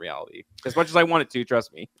happening in reality as much as I want it to.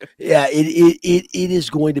 Trust me. Yeah, it is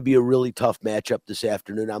going to be a really tough matchup this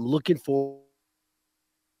afternoon. I'm looking for.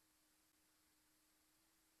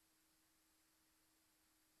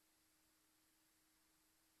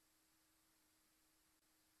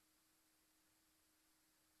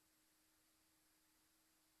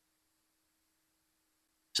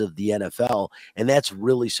 Of the NFL, and that's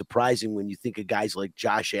really surprising when you think of guys like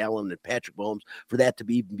Josh Allen and Patrick Mahomes for that to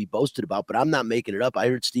even be boasted about. But I'm not making it up. I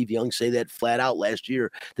heard Steve Young say that flat out last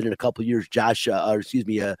year that in a couple of years,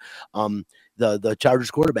 the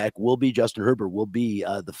Chargers quarterback will be Justin Herbert, will be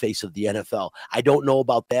the face of the NFL. I don't know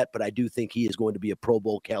about that, but I do think he is going to be a Pro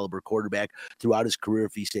Bowl caliber quarterback throughout his career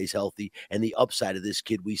if he stays healthy. And the upside of this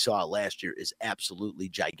kid we saw last year is absolutely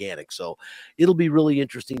gigantic. So it'll be really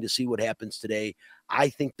interesting to see what happens today. I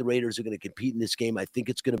think the Raiders are going to compete in this game. I think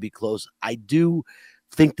it's going to be close. I do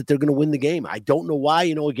think that they're going to win the game. I don't know why.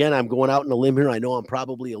 Again, I'm going out on a limb here. I know I'm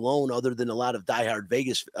probably alone other than a lot of diehard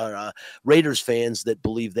Raiders fans that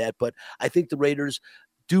believe that. But I think the Raiders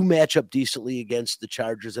do match up decently against the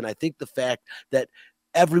Chargers. And I think the fact that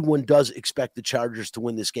everyone does expect the Chargers to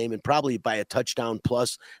win this game and probably by a touchdown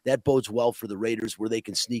plus, that bodes well for the Raiders where they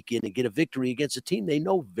can sneak in and get a victory against a team they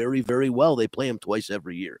know very, very well. They play them twice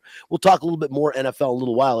every year. We'll talk a little bit more NFL in a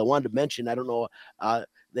little while. I wanted to mention, I don't know,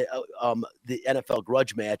 the NFL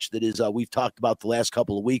grudge match that is we've talked about the last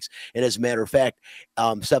couple of weeks. And as a matter of fact,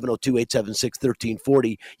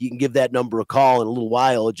 702-876-1340, you can give that number a call in a little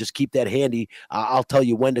while. Just keep that handy. I'll tell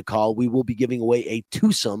you when to call. We will be giving away a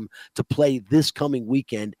twosome to play this coming weekend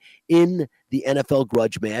in the NFL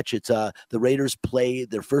grudge match. It's the Raiders play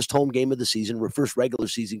their first home game of the season, their first regular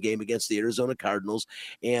season game against the Arizona Cardinals.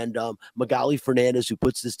 And Magali Fernandez, who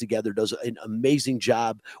puts this together, does an amazing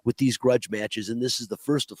job with these grudge matches. And this is the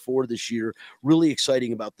first of 4 this year. Really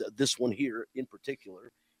exciting about this one here in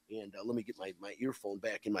particular. And let me get my earphone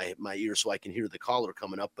back in my ear so I can hear the caller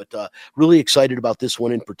coming up. But really excited about this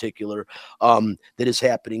one in particular that is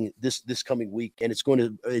happening this coming week, and it's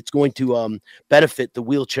going to benefit the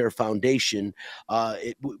Wheelchair Foundation,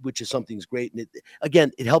 which is something's great. And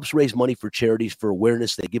it helps raise money for charities for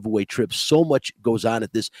awareness. They give away trips. So much goes on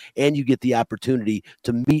at this, and you get the opportunity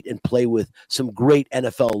to meet and play with some great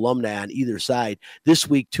NFL alumni on either side. This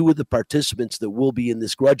week, 2 of the participants that will be in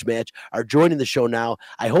this grudge match are joining the show now.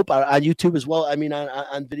 I hope on YouTube as well. I mean,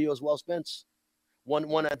 on video as well, Spence. One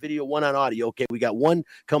on video, one on audio. Okay, we got one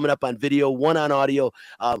coming up on video, one on audio.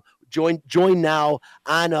 Join now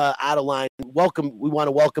on Out of Line. Welcome. We want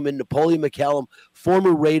to welcome in Napoleon McCallum,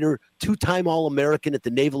 former Raider, 2-time All-American at the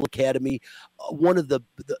Naval Academy, one of the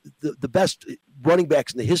best running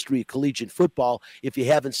backs in the history of collegiate football. If you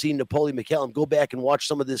haven't seen Napoleon McCallum, go back and watch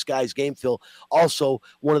some of this guy's game, Phil. Also,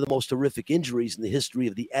 one of the most horrific injuries in the history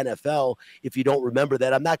of the NFL. If you don't remember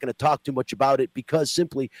that, I'm not going to talk too much about it because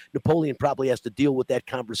simply Napoleon probably has to deal with that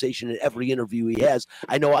conversation in every interview he has.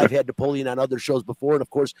 I know I've had Napoleon on other shows before, and of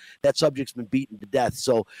course, that subject's been beaten to death.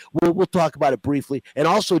 So we'll talk about it briefly. And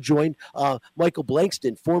also joined Michael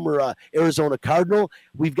Blankston, former Arizona Cardinal.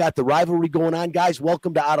 We've got the rivalry going on. Guys,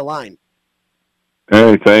 welcome to Out of Line.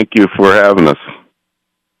 Hey, thank you for having us.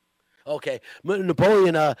 Okay,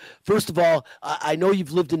 Napoleon. First of all, I know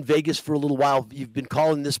you've lived in Vegas for a little while. You've been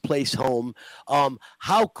calling this place home.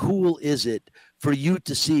 How cool is it for you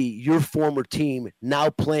to see your former team now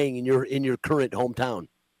playing in your current hometown?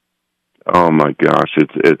 Oh my gosh,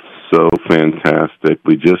 it's so fantastic.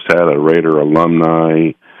 We just had a Raider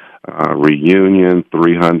alumni reunion.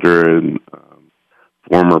 300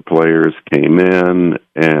 former players came in,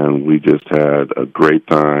 and we just had a great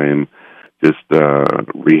time. Just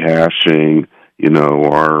rehashing,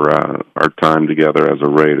 our time together as a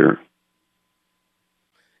Raider.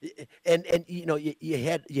 And you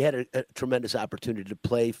had a tremendous opportunity to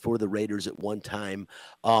play for the Raiders at one time.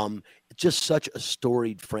 Just such a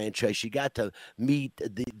storied franchise. You got to meet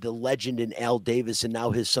the legend in Al Davis, and now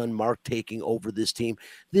his son Mark taking over this team.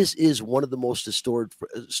 This is one of the most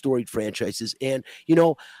storied franchises, and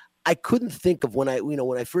I couldn't think of when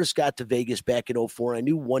I first got to Vegas back in 2004, I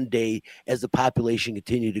knew one day as the population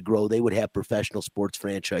continued to grow, they would have professional sports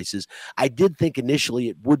franchises. I did think initially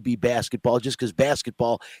it would be basketball just because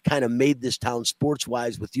basketball kind of made this town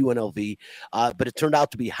sports-wise with UNLV, but it turned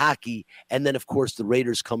out to be hockey, and then, of course, the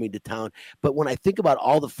Raiders coming to town. But when I think about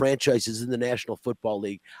all the franchises in the National Football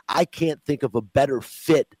League, I can't think of a better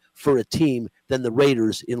fit for a team than the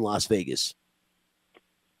Raiders in Las Vegas.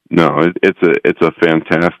 No, it's a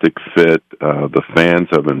fantastic fit. The fans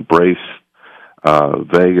have embraced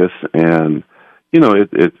Vegas, and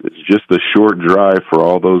it's just a short drive for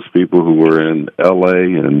all those people who were in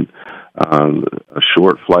LA, and a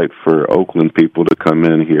short flight for Oakland people to come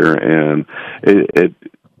in here. And if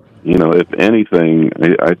anything,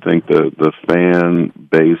 I think the fan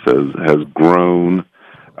base has grown.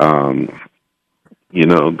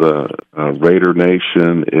 The Raider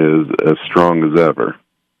Nation is as strong as ever.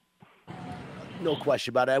 No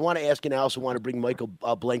question about it. I want to ask, and I also want to bring Michael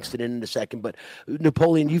Blankston in a second, but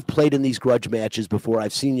Napoleon, you've played in these grudge matches before.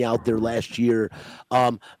 I've seen you out there last year.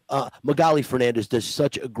 Magali Fernandez does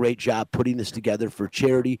such a great job putting this together for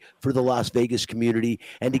charity, for the Las Vegas community,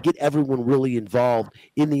 and to get everyone really involved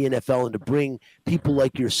in the NFL and to bring people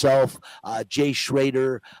like yourself, Jay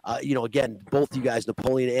Schrader, again, both you guys,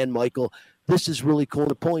 Napoleon and Michael. This is really cool.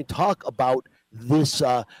 Napoleon, talk about this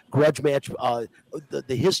grudge match,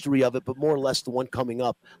 the history of it, but more or less the one coming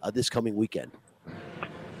up this coming weekend.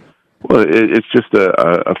 Well, it's just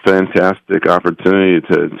a fantastic opportunity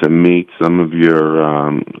to meet some of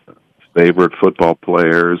your favorite football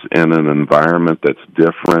players in an environment that's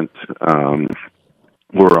different.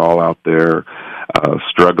 We're all out there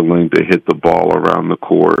struggling to hit the ball around the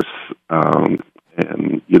course, and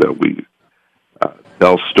we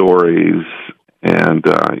tell stories. And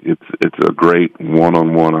it's a great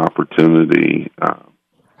one-on-one opportunity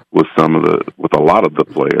with a lot of the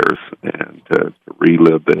players, and to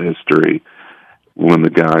relive the history when the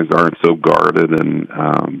guys aren't so guarded, and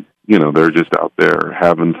they're just out there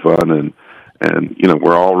having fun, and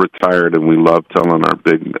we're all retired, and we love telling our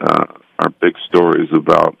big stories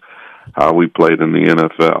about how we played in the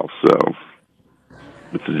NFL. So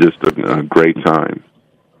it's just a great time.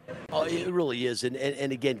 Oh, it really is, and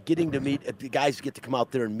again, getting to meet the guys, get to come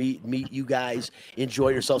out there and meet you guys,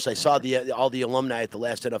 enjoy yourselves. I saw all the alumni at the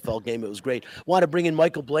last NFL game; it was great. Want to bring in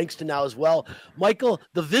Michael Blankston now as well. Michael,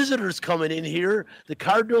 the visitors coming in here, the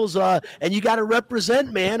Cardinals, and you got to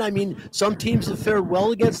represent, man. I mean, some teams have fared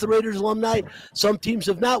well against the Raiders alumni, some teams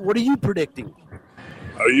have not. What are you predicting?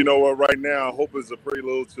 You know what? Right now, I hope it's a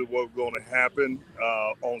prelude to what's going to happen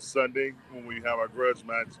on Sunday when we have our grudge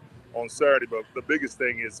match on Saturday. But the biggest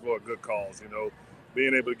thing is for a good cause,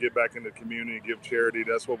 being able to get back in the community and give charity.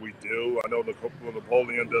 That's what we do. I know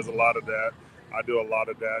Napoleon does a lot of that. I do a lot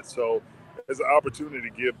of that. So it's an opportunity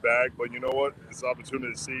to give back. But you know what? It's an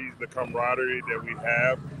opportunity to see the camaraderie that we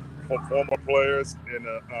have from former players in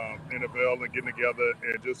the NFL and getting together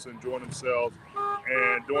and just enjoying themselves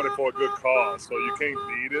and doing it for a good cause. So you can't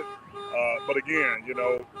beat it. But again,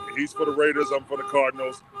 he's for the Raiders, I'm for the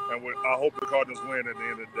Cardinals, and I hope the Cardinals win at the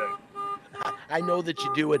end of the day. I know that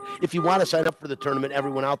you do it. If you want to sign up for the tournament,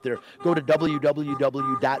 everyone out there, go to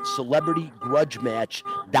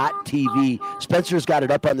www.celebritygrudgematch.tv. Spencer's got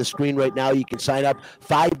it up on the screen right now. You can sign up.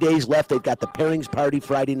 5 days left. They've got the pairings party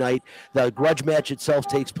Friday night. The grudge match itself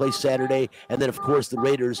takes place Saturday. And then, of course, the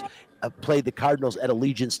Raiders play the Cardinals at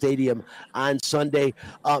Allegiant Stadium on Sunday.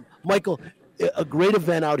 Michael, a great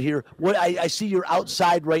event out here. What I see you're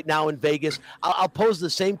outside right now in Vegas. I'll pose the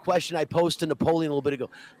same question I posed to Napoleon a little bit ago.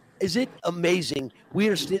 Is it amazing? We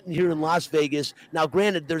are sitting here in Las Vegas. Now,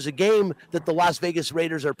 granted, there's a game that the Las Vegas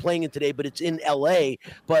Raiders are playing in today, but it's in L.A.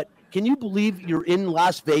 But can you believe you're in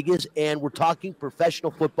Las Vegas and we're talking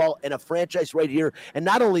professional football and a franchise right here? And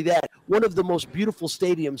not only that, one of the most beautiful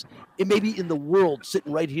stadiums, it may be in the world,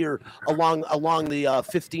 sitting right here along the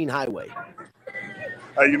 15 highway.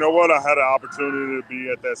 You know what? I had an opportunity to be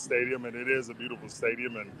at that stadium, and it is a beautiful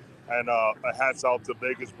stadium. And hats out to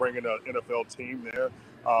Vegas bringing an NFL team there.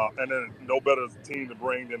 And then no better team to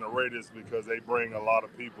bring than the Raiders because they bring a lot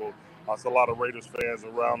of people. It's a lot of Raiders fans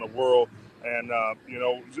around the world. And,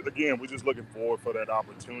 again, we're just looking forward for that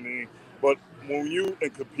opportunity. But when you in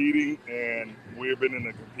competing, and we've been in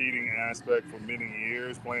the competing aspect for many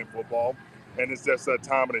years playing football, and it's just that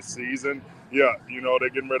time of the season. Yeah, they're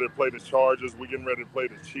getting ready to play the Chargers. We're getting ready to play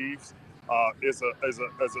the Chiefs. It's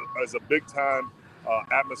a big time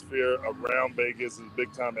atmosphere around Vegas. It's a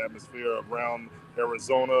big time atmosphere around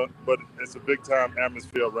Arizona, but it's a big time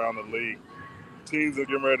atmosphere around the league. Teams are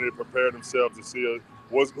getting ready to prepare themselves to see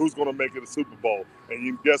who's going to make it to the Super Bowl.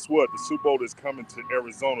 And guess what? The Super Bowl is coming to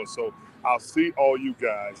Arizona. So I'll see all you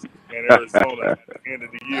guys in Arizona at the end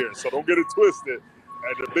of the year. So don't get it twisted.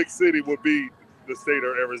 And the big city will be the state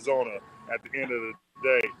of Arizona at the end of the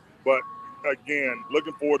day. But again,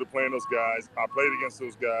 looking forward to playing those guys. I played against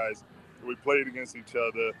those guys. We played against each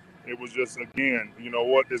other. It was just, again, you know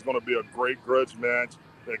what? It's going to be a great grudge match.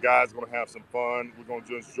 The guys are going to have some fun. We're going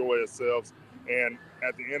to just enjoy ourselves. And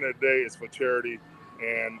at the end of the day, it's for charity.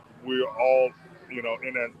 And we're all, in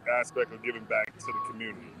that aspect of giving back to the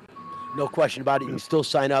community. No question about it. You can still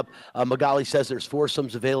sign up. Magali says there's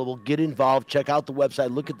foursomes available. Get involved. Check out the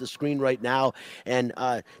website. Look at the screen right now, and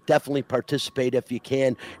definitely participate if you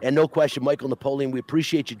can. And no question, Michael Napoleon, we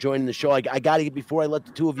appreciate you joining the show. I got to get, before I let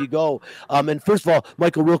the two of you go. And first of all,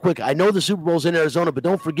 Michael, real quick, I know the Super Bowl's in Arizona, but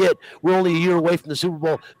don't forget, we're only a year away from the Super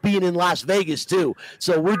Bowl being in Las Vegas too.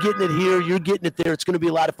 So we're getting it here. You're getting it there. It's going to be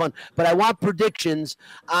a lot of fun. But I want predictions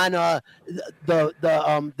on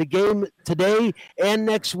the game today and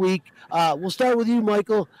next week. We'll start with you,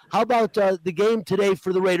 Michael. How about the game today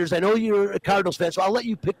for the Raiders? I know you're a Cardinals fan, so I'll let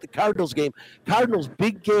you pick the Cardinals game. Cardinals,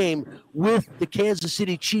 big game with the Kansas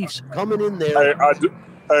City Chiefs coming in there.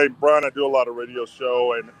 Hey, Brian, I do a lot of radio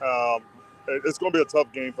show, and it's going to be a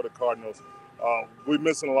tough game for the Cardinals. We're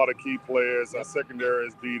missing a lot of key players. Our secondary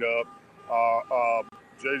is beat up.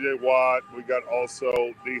 J.J. Watt, we got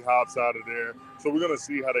also D-Hops out of there. So we're going to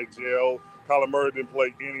see how they gel. Kyler Murray didn't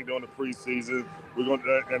play any during the preseason. We're going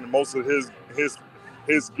to, and most of his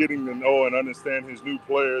getting to know and understand his new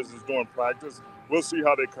players is during practice. We'll see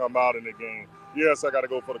how they come out in the game. Yes, I got to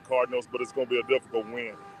go for the Cardinals, but it's going to be a difficult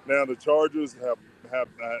win. Now the Chargers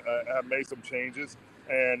have made some changes,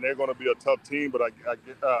 and they're going to be a tough team. But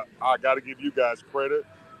I got to give you guys credit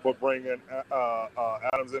for bringing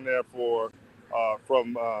Adams in there from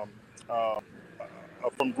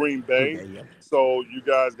Green Bay. Yeah. So you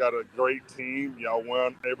guys got a great team. Y'all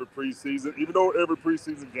won every preseason, even though every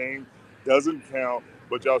preseason game doesn't count,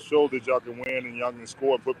 but y'all showed that y'all can win and y'all can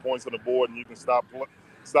score and put points on the board, and you can stop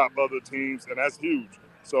other teams, and that's huge.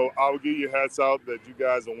 So I will give you hats out that you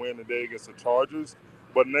guys will win today against the Chargers.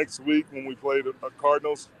 But next week when we play the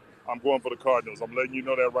Cardinals, I'm going for the Cardinals. I'm letting you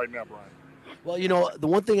know that right now, Brian. Well, the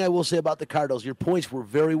one thing I will say about the Cardinals, your points were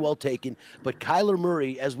very well taken, but Kyler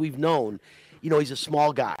Murray, as we've known, he's a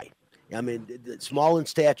small guy. I mean, small in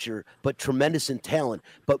stature, but tremendous in talent.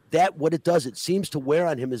 But what it does, it seems to wear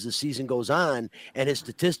on him as the season goes on, and his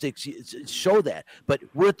statistics show that. But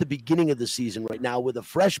we're at the beginning of the season right now with a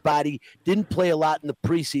fresh body, didn't play a lot in the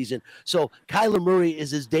preseason. So Kyler Murray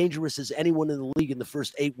is as dangerous as anyone in the league in the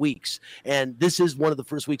first 8 weeks. And this is one of the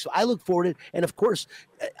first weeks. So I look forward to it. And, of course,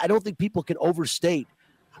 I don't think people can overstate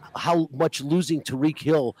how much losing Tyreek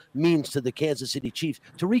Hill means to the Kansas City Chiefs.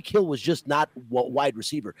 Tyreek Hill was just not wide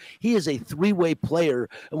receiver. He is a three-way player.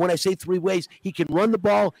 And when I say three ways, he can run the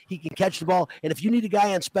ball, he can catch the ball. And if you need a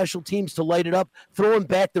guy on special teams to light it up, throw him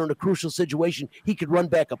back there in a crucial situation. He could run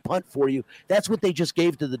back a punt for you. That's what they just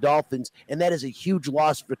gave to the Dolphins. And that is a huge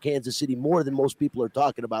loss for Kansas City, more than most people are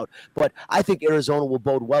talking about. But I think Arizona will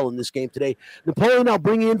bode well in this game today. Napoleon, I'll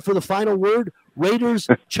bring you in for the final word. Raiders,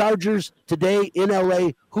 Chargers today in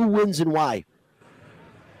LA. Who wins and why?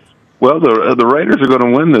 Well, the Raiders are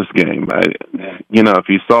going to win this game. If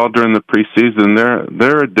you saw during the preseason,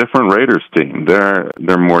 they're a different Raiders team.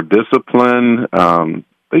 They're more disciplined.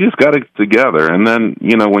 They just got it together. And then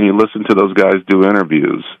when you listen to those guys do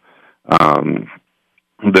interviews,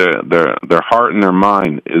 their heart and their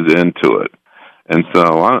mind is into it. And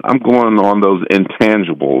so I'm going on those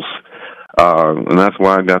intangibles. And that's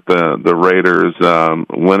why I got the Raiders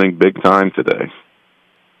winning big time today.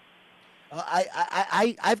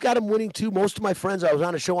 I've got them winning too. Most of my friends, I was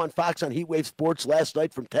on a show on Fox on Heatwave Sports last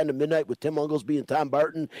night from 10 to midnight with Tim Unglesby and Tom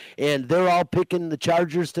Barton, and they're all picking the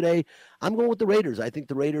Chargers today. I'm going with the Raiders. I think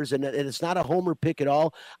the Raiders, and it's not a homer pick at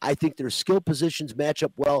all. I think their skill positions match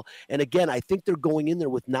up well. And again, I think they're going in there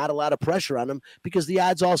with not a lot of pressure on them because the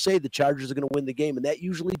odds all say the Chargers are going to win the game. And that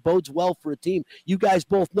usually bodes well for a team. You guys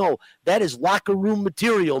both know that is locker room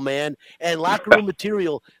material, man. And locker room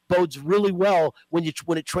material bodes really well when it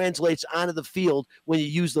translates onto the field when you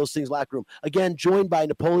use those things locker room. Again, joined by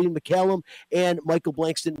Napoleon McCallum and Michael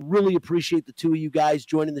Blankston. Really appreciate the two of you guys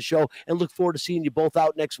joining the show and look forward to seeing you both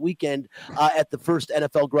out next weekend at the first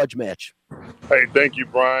NFL grudge match. Hey, thank you,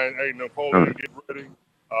 Brian. Hey, Napoleon, get ready.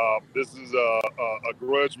 This is a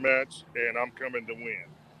grudge match, and I'm coming to win.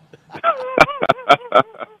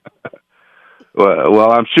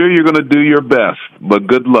 Well, I'm sure you're going to do your best, but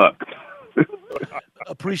good luck.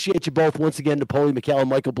 Appreciate you both. Once again, Napoleon McCallum,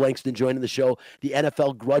 Michael Blankston joining the show. The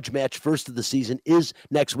NFL grudge match, first of the season, is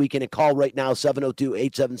next weekend. And call right now,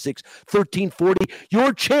 702-876-1340.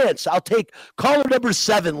 Your chance. I'll take caller number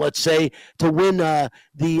 7, let's say, to win the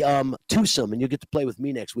twosome, and you'll get to play with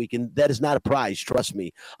me next week. And that is not a prize, trust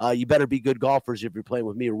me. You better be good golfers if you're playing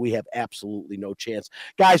with me, or we have absolutely no chance.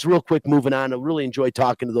 Guys, real quick, moving on. I really enjoyed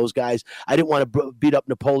talking to those guys. I didn't want to beat up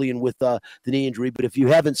Napoleon with the knee injury, but if you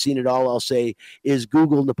haven't seen it, all I'll say is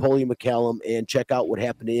Google Napoleon McCallum and check out what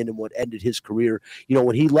happened to him and what ended his career. You know,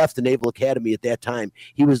 when he left the Naval Academy at that time,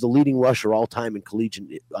 he was the leading rusher all time in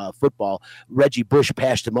collegiate football. Reggie Bush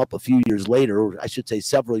passed him up a few years later, or I should say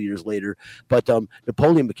several years later. But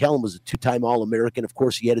Napoleon McCallum was a 2-time All-American. Of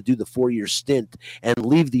course, he had to do the 4-year stint and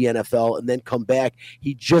leave the NFL and then come back.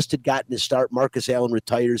 He just had gotten his start. Marcus Allen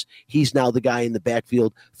retires. He's now the guy in the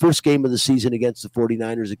backfield. First game of the season against the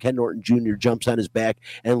 49ers, and Ken Norton Jr. jumps on his back,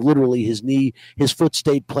 and literally his foot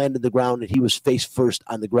stayed planted in the ground, and he was face first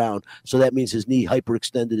on the ground. So that means his knee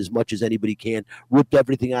hyperextended as much as anybody can, ripped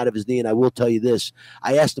everything out of his knee. And I will tell you this,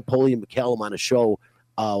 I asked Napoleon McCallum on a show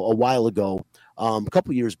a while ago, a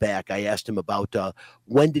couple years back, I asked him about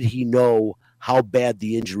when did he know how bad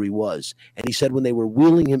the injury was. And he said when they were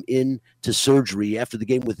wheeling him in to surgery after the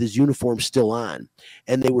game with his uniform still on,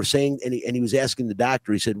 and they were saying, and he was asking the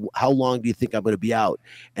doctor, he said, how long do you think I'm going to be out?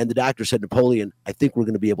 And the doctor said, Napoleon, I think we're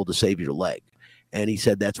going to be able to save your leg. And he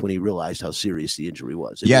said that's when he realized how serious the injury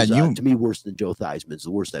was. It was, to me, worse than Joe Theismann's,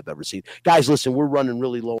 the worst I've ever seen. Guys, listen, we're running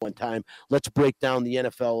really low on time. Let's break down the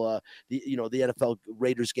NFL, the NFL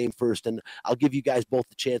Raiders game first, and I'll give you guys both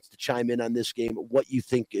the chance to chime in on this game, what you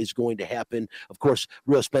think is going to happen. Of course,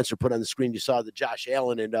 Real Spencer put on the screen, you saw the Josh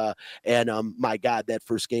Allen and my God, that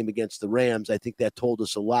first game against the Rams. I think that told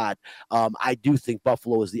us a lot. I do think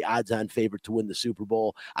Buffalo is the odds-on favorite to win the Super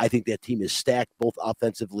Bowl. I think that team is stacked both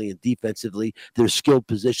offensively and defensively. Their skilled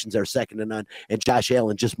positions are second to none, and Josh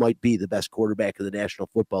Allen just might be the best quarterback in the National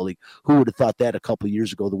Football League. Who would have thought that a couple of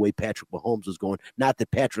years ago, the way Patrick Mahomes was going? Not that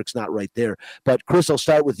Patrick's not right there. But, Chris, I'll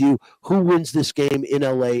start with you. Who wins this game in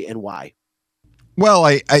L.A. and why? Well,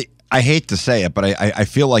 I hate to say it, but I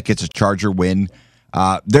feel like it's a Charger win.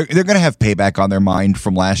 They're going to have payback on their mind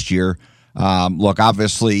from last year. Look,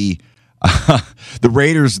 obviously, the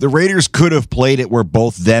Raiders could have played it where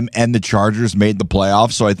both them and the Chargers made the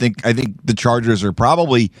playoffs. So I think the Chargers are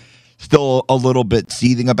probably still a little bit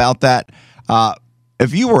seething about that.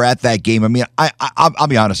 If you were at that game, I mean, I'll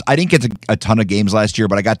be honest, I didn't get to a ton of games last year,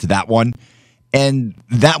 but I got to that one. And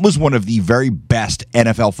that was one of the very best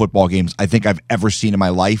NFL football games I think I've ever seen in my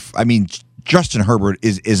life. I mean, Justin Herbert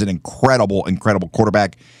is an incredible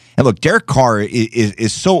quarterback. And look, Derek Carr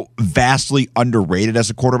is so vastly underrated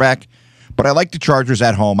as a quarterback. But I like the Chargers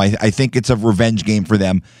at home. I think it's a revenge game for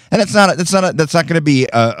them, and that's not going to be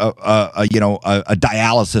a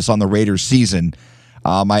dialysis on the Raiders' season.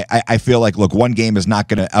 I feel like, look, one game is not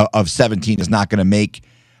going to of 17 is not going to make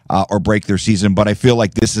or break their season, but I feel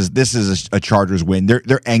like this is a Chargers win.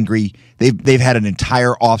 They're angry. They've had an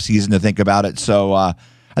entire offseason to think about it. So I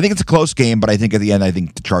think it's a close game, but I think at the end, I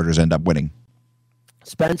think the Chargers end up winning.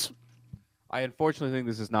 Spence? I unfortunately think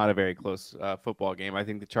this is not a very close football game. I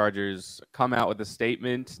think the Chargers come out with a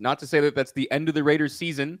statement. Not to say that that's the end of the Raiders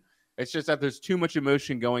season. It's just that there's too much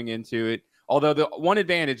emotion going into it. Although the one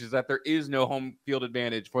advantage is that there is no home field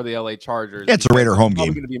advantage for the LA Chargers. Yeah, it's a Raider home game.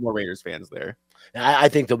 There's going to be more Raiders fans there. I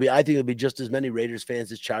think there'll be just as many Raiders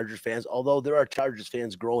fans as Chargers fans, although there are Chargers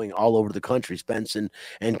fans growing all over the country, Spence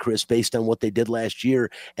and Chris, based on what they did last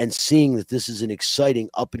year, and seeing that this is an exciting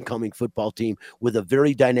up-and-coming football team with a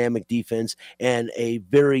very dynamic defense and a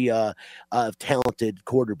very talented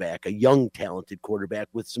quarterback, a young talented quarterback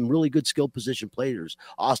with some really good skill position players.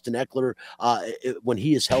 Austin Eckler, when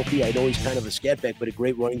he is healthy, I know he's kind of a scat back, but a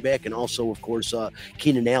great running back, and also, of course,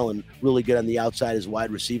 Keenan Allen, really good on the outside as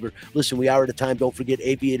wide receiver. Listen, we are at a time. Don't forget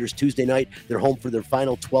Aviators Tuesday night. They're home for their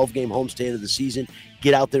final 12-game homestand of the season.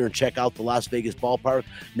 Get out there and check out the Las Vegas ballpark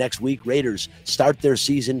next week. Raiders start their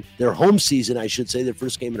season, their home season, I should say, their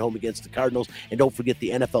first game at home against the Cardinals. And don't forget the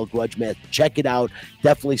NFL Grudge Match. Check it out.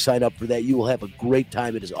 Definitely sign up for that. You will have a great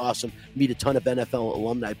time. It is awesome. Meet a ton of NFL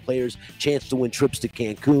alumni players, chance to win trips to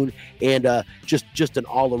Cancun, and just an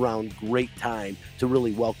all-around great time to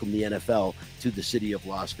really welcome the NFL to the city of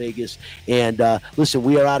Las Vegas. And listen,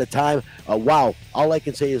 we are out of time. Wow. All I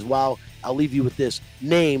can say is wow. I'll leave you with this.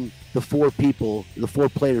 Name the four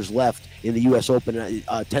players left in the U.S. Open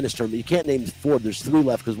tennis tournament. You can't name four. There's three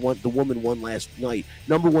left because the woman won last night.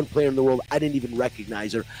 Number one player in the world. I didn't even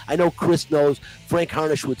recognize her. I know Chris knows. Frank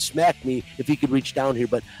Harnish would smack me if he could reach down here,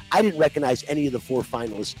 but I didn't recognize any of the four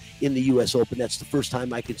finalists in the U.S. Open. That's the first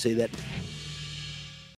time I can say that.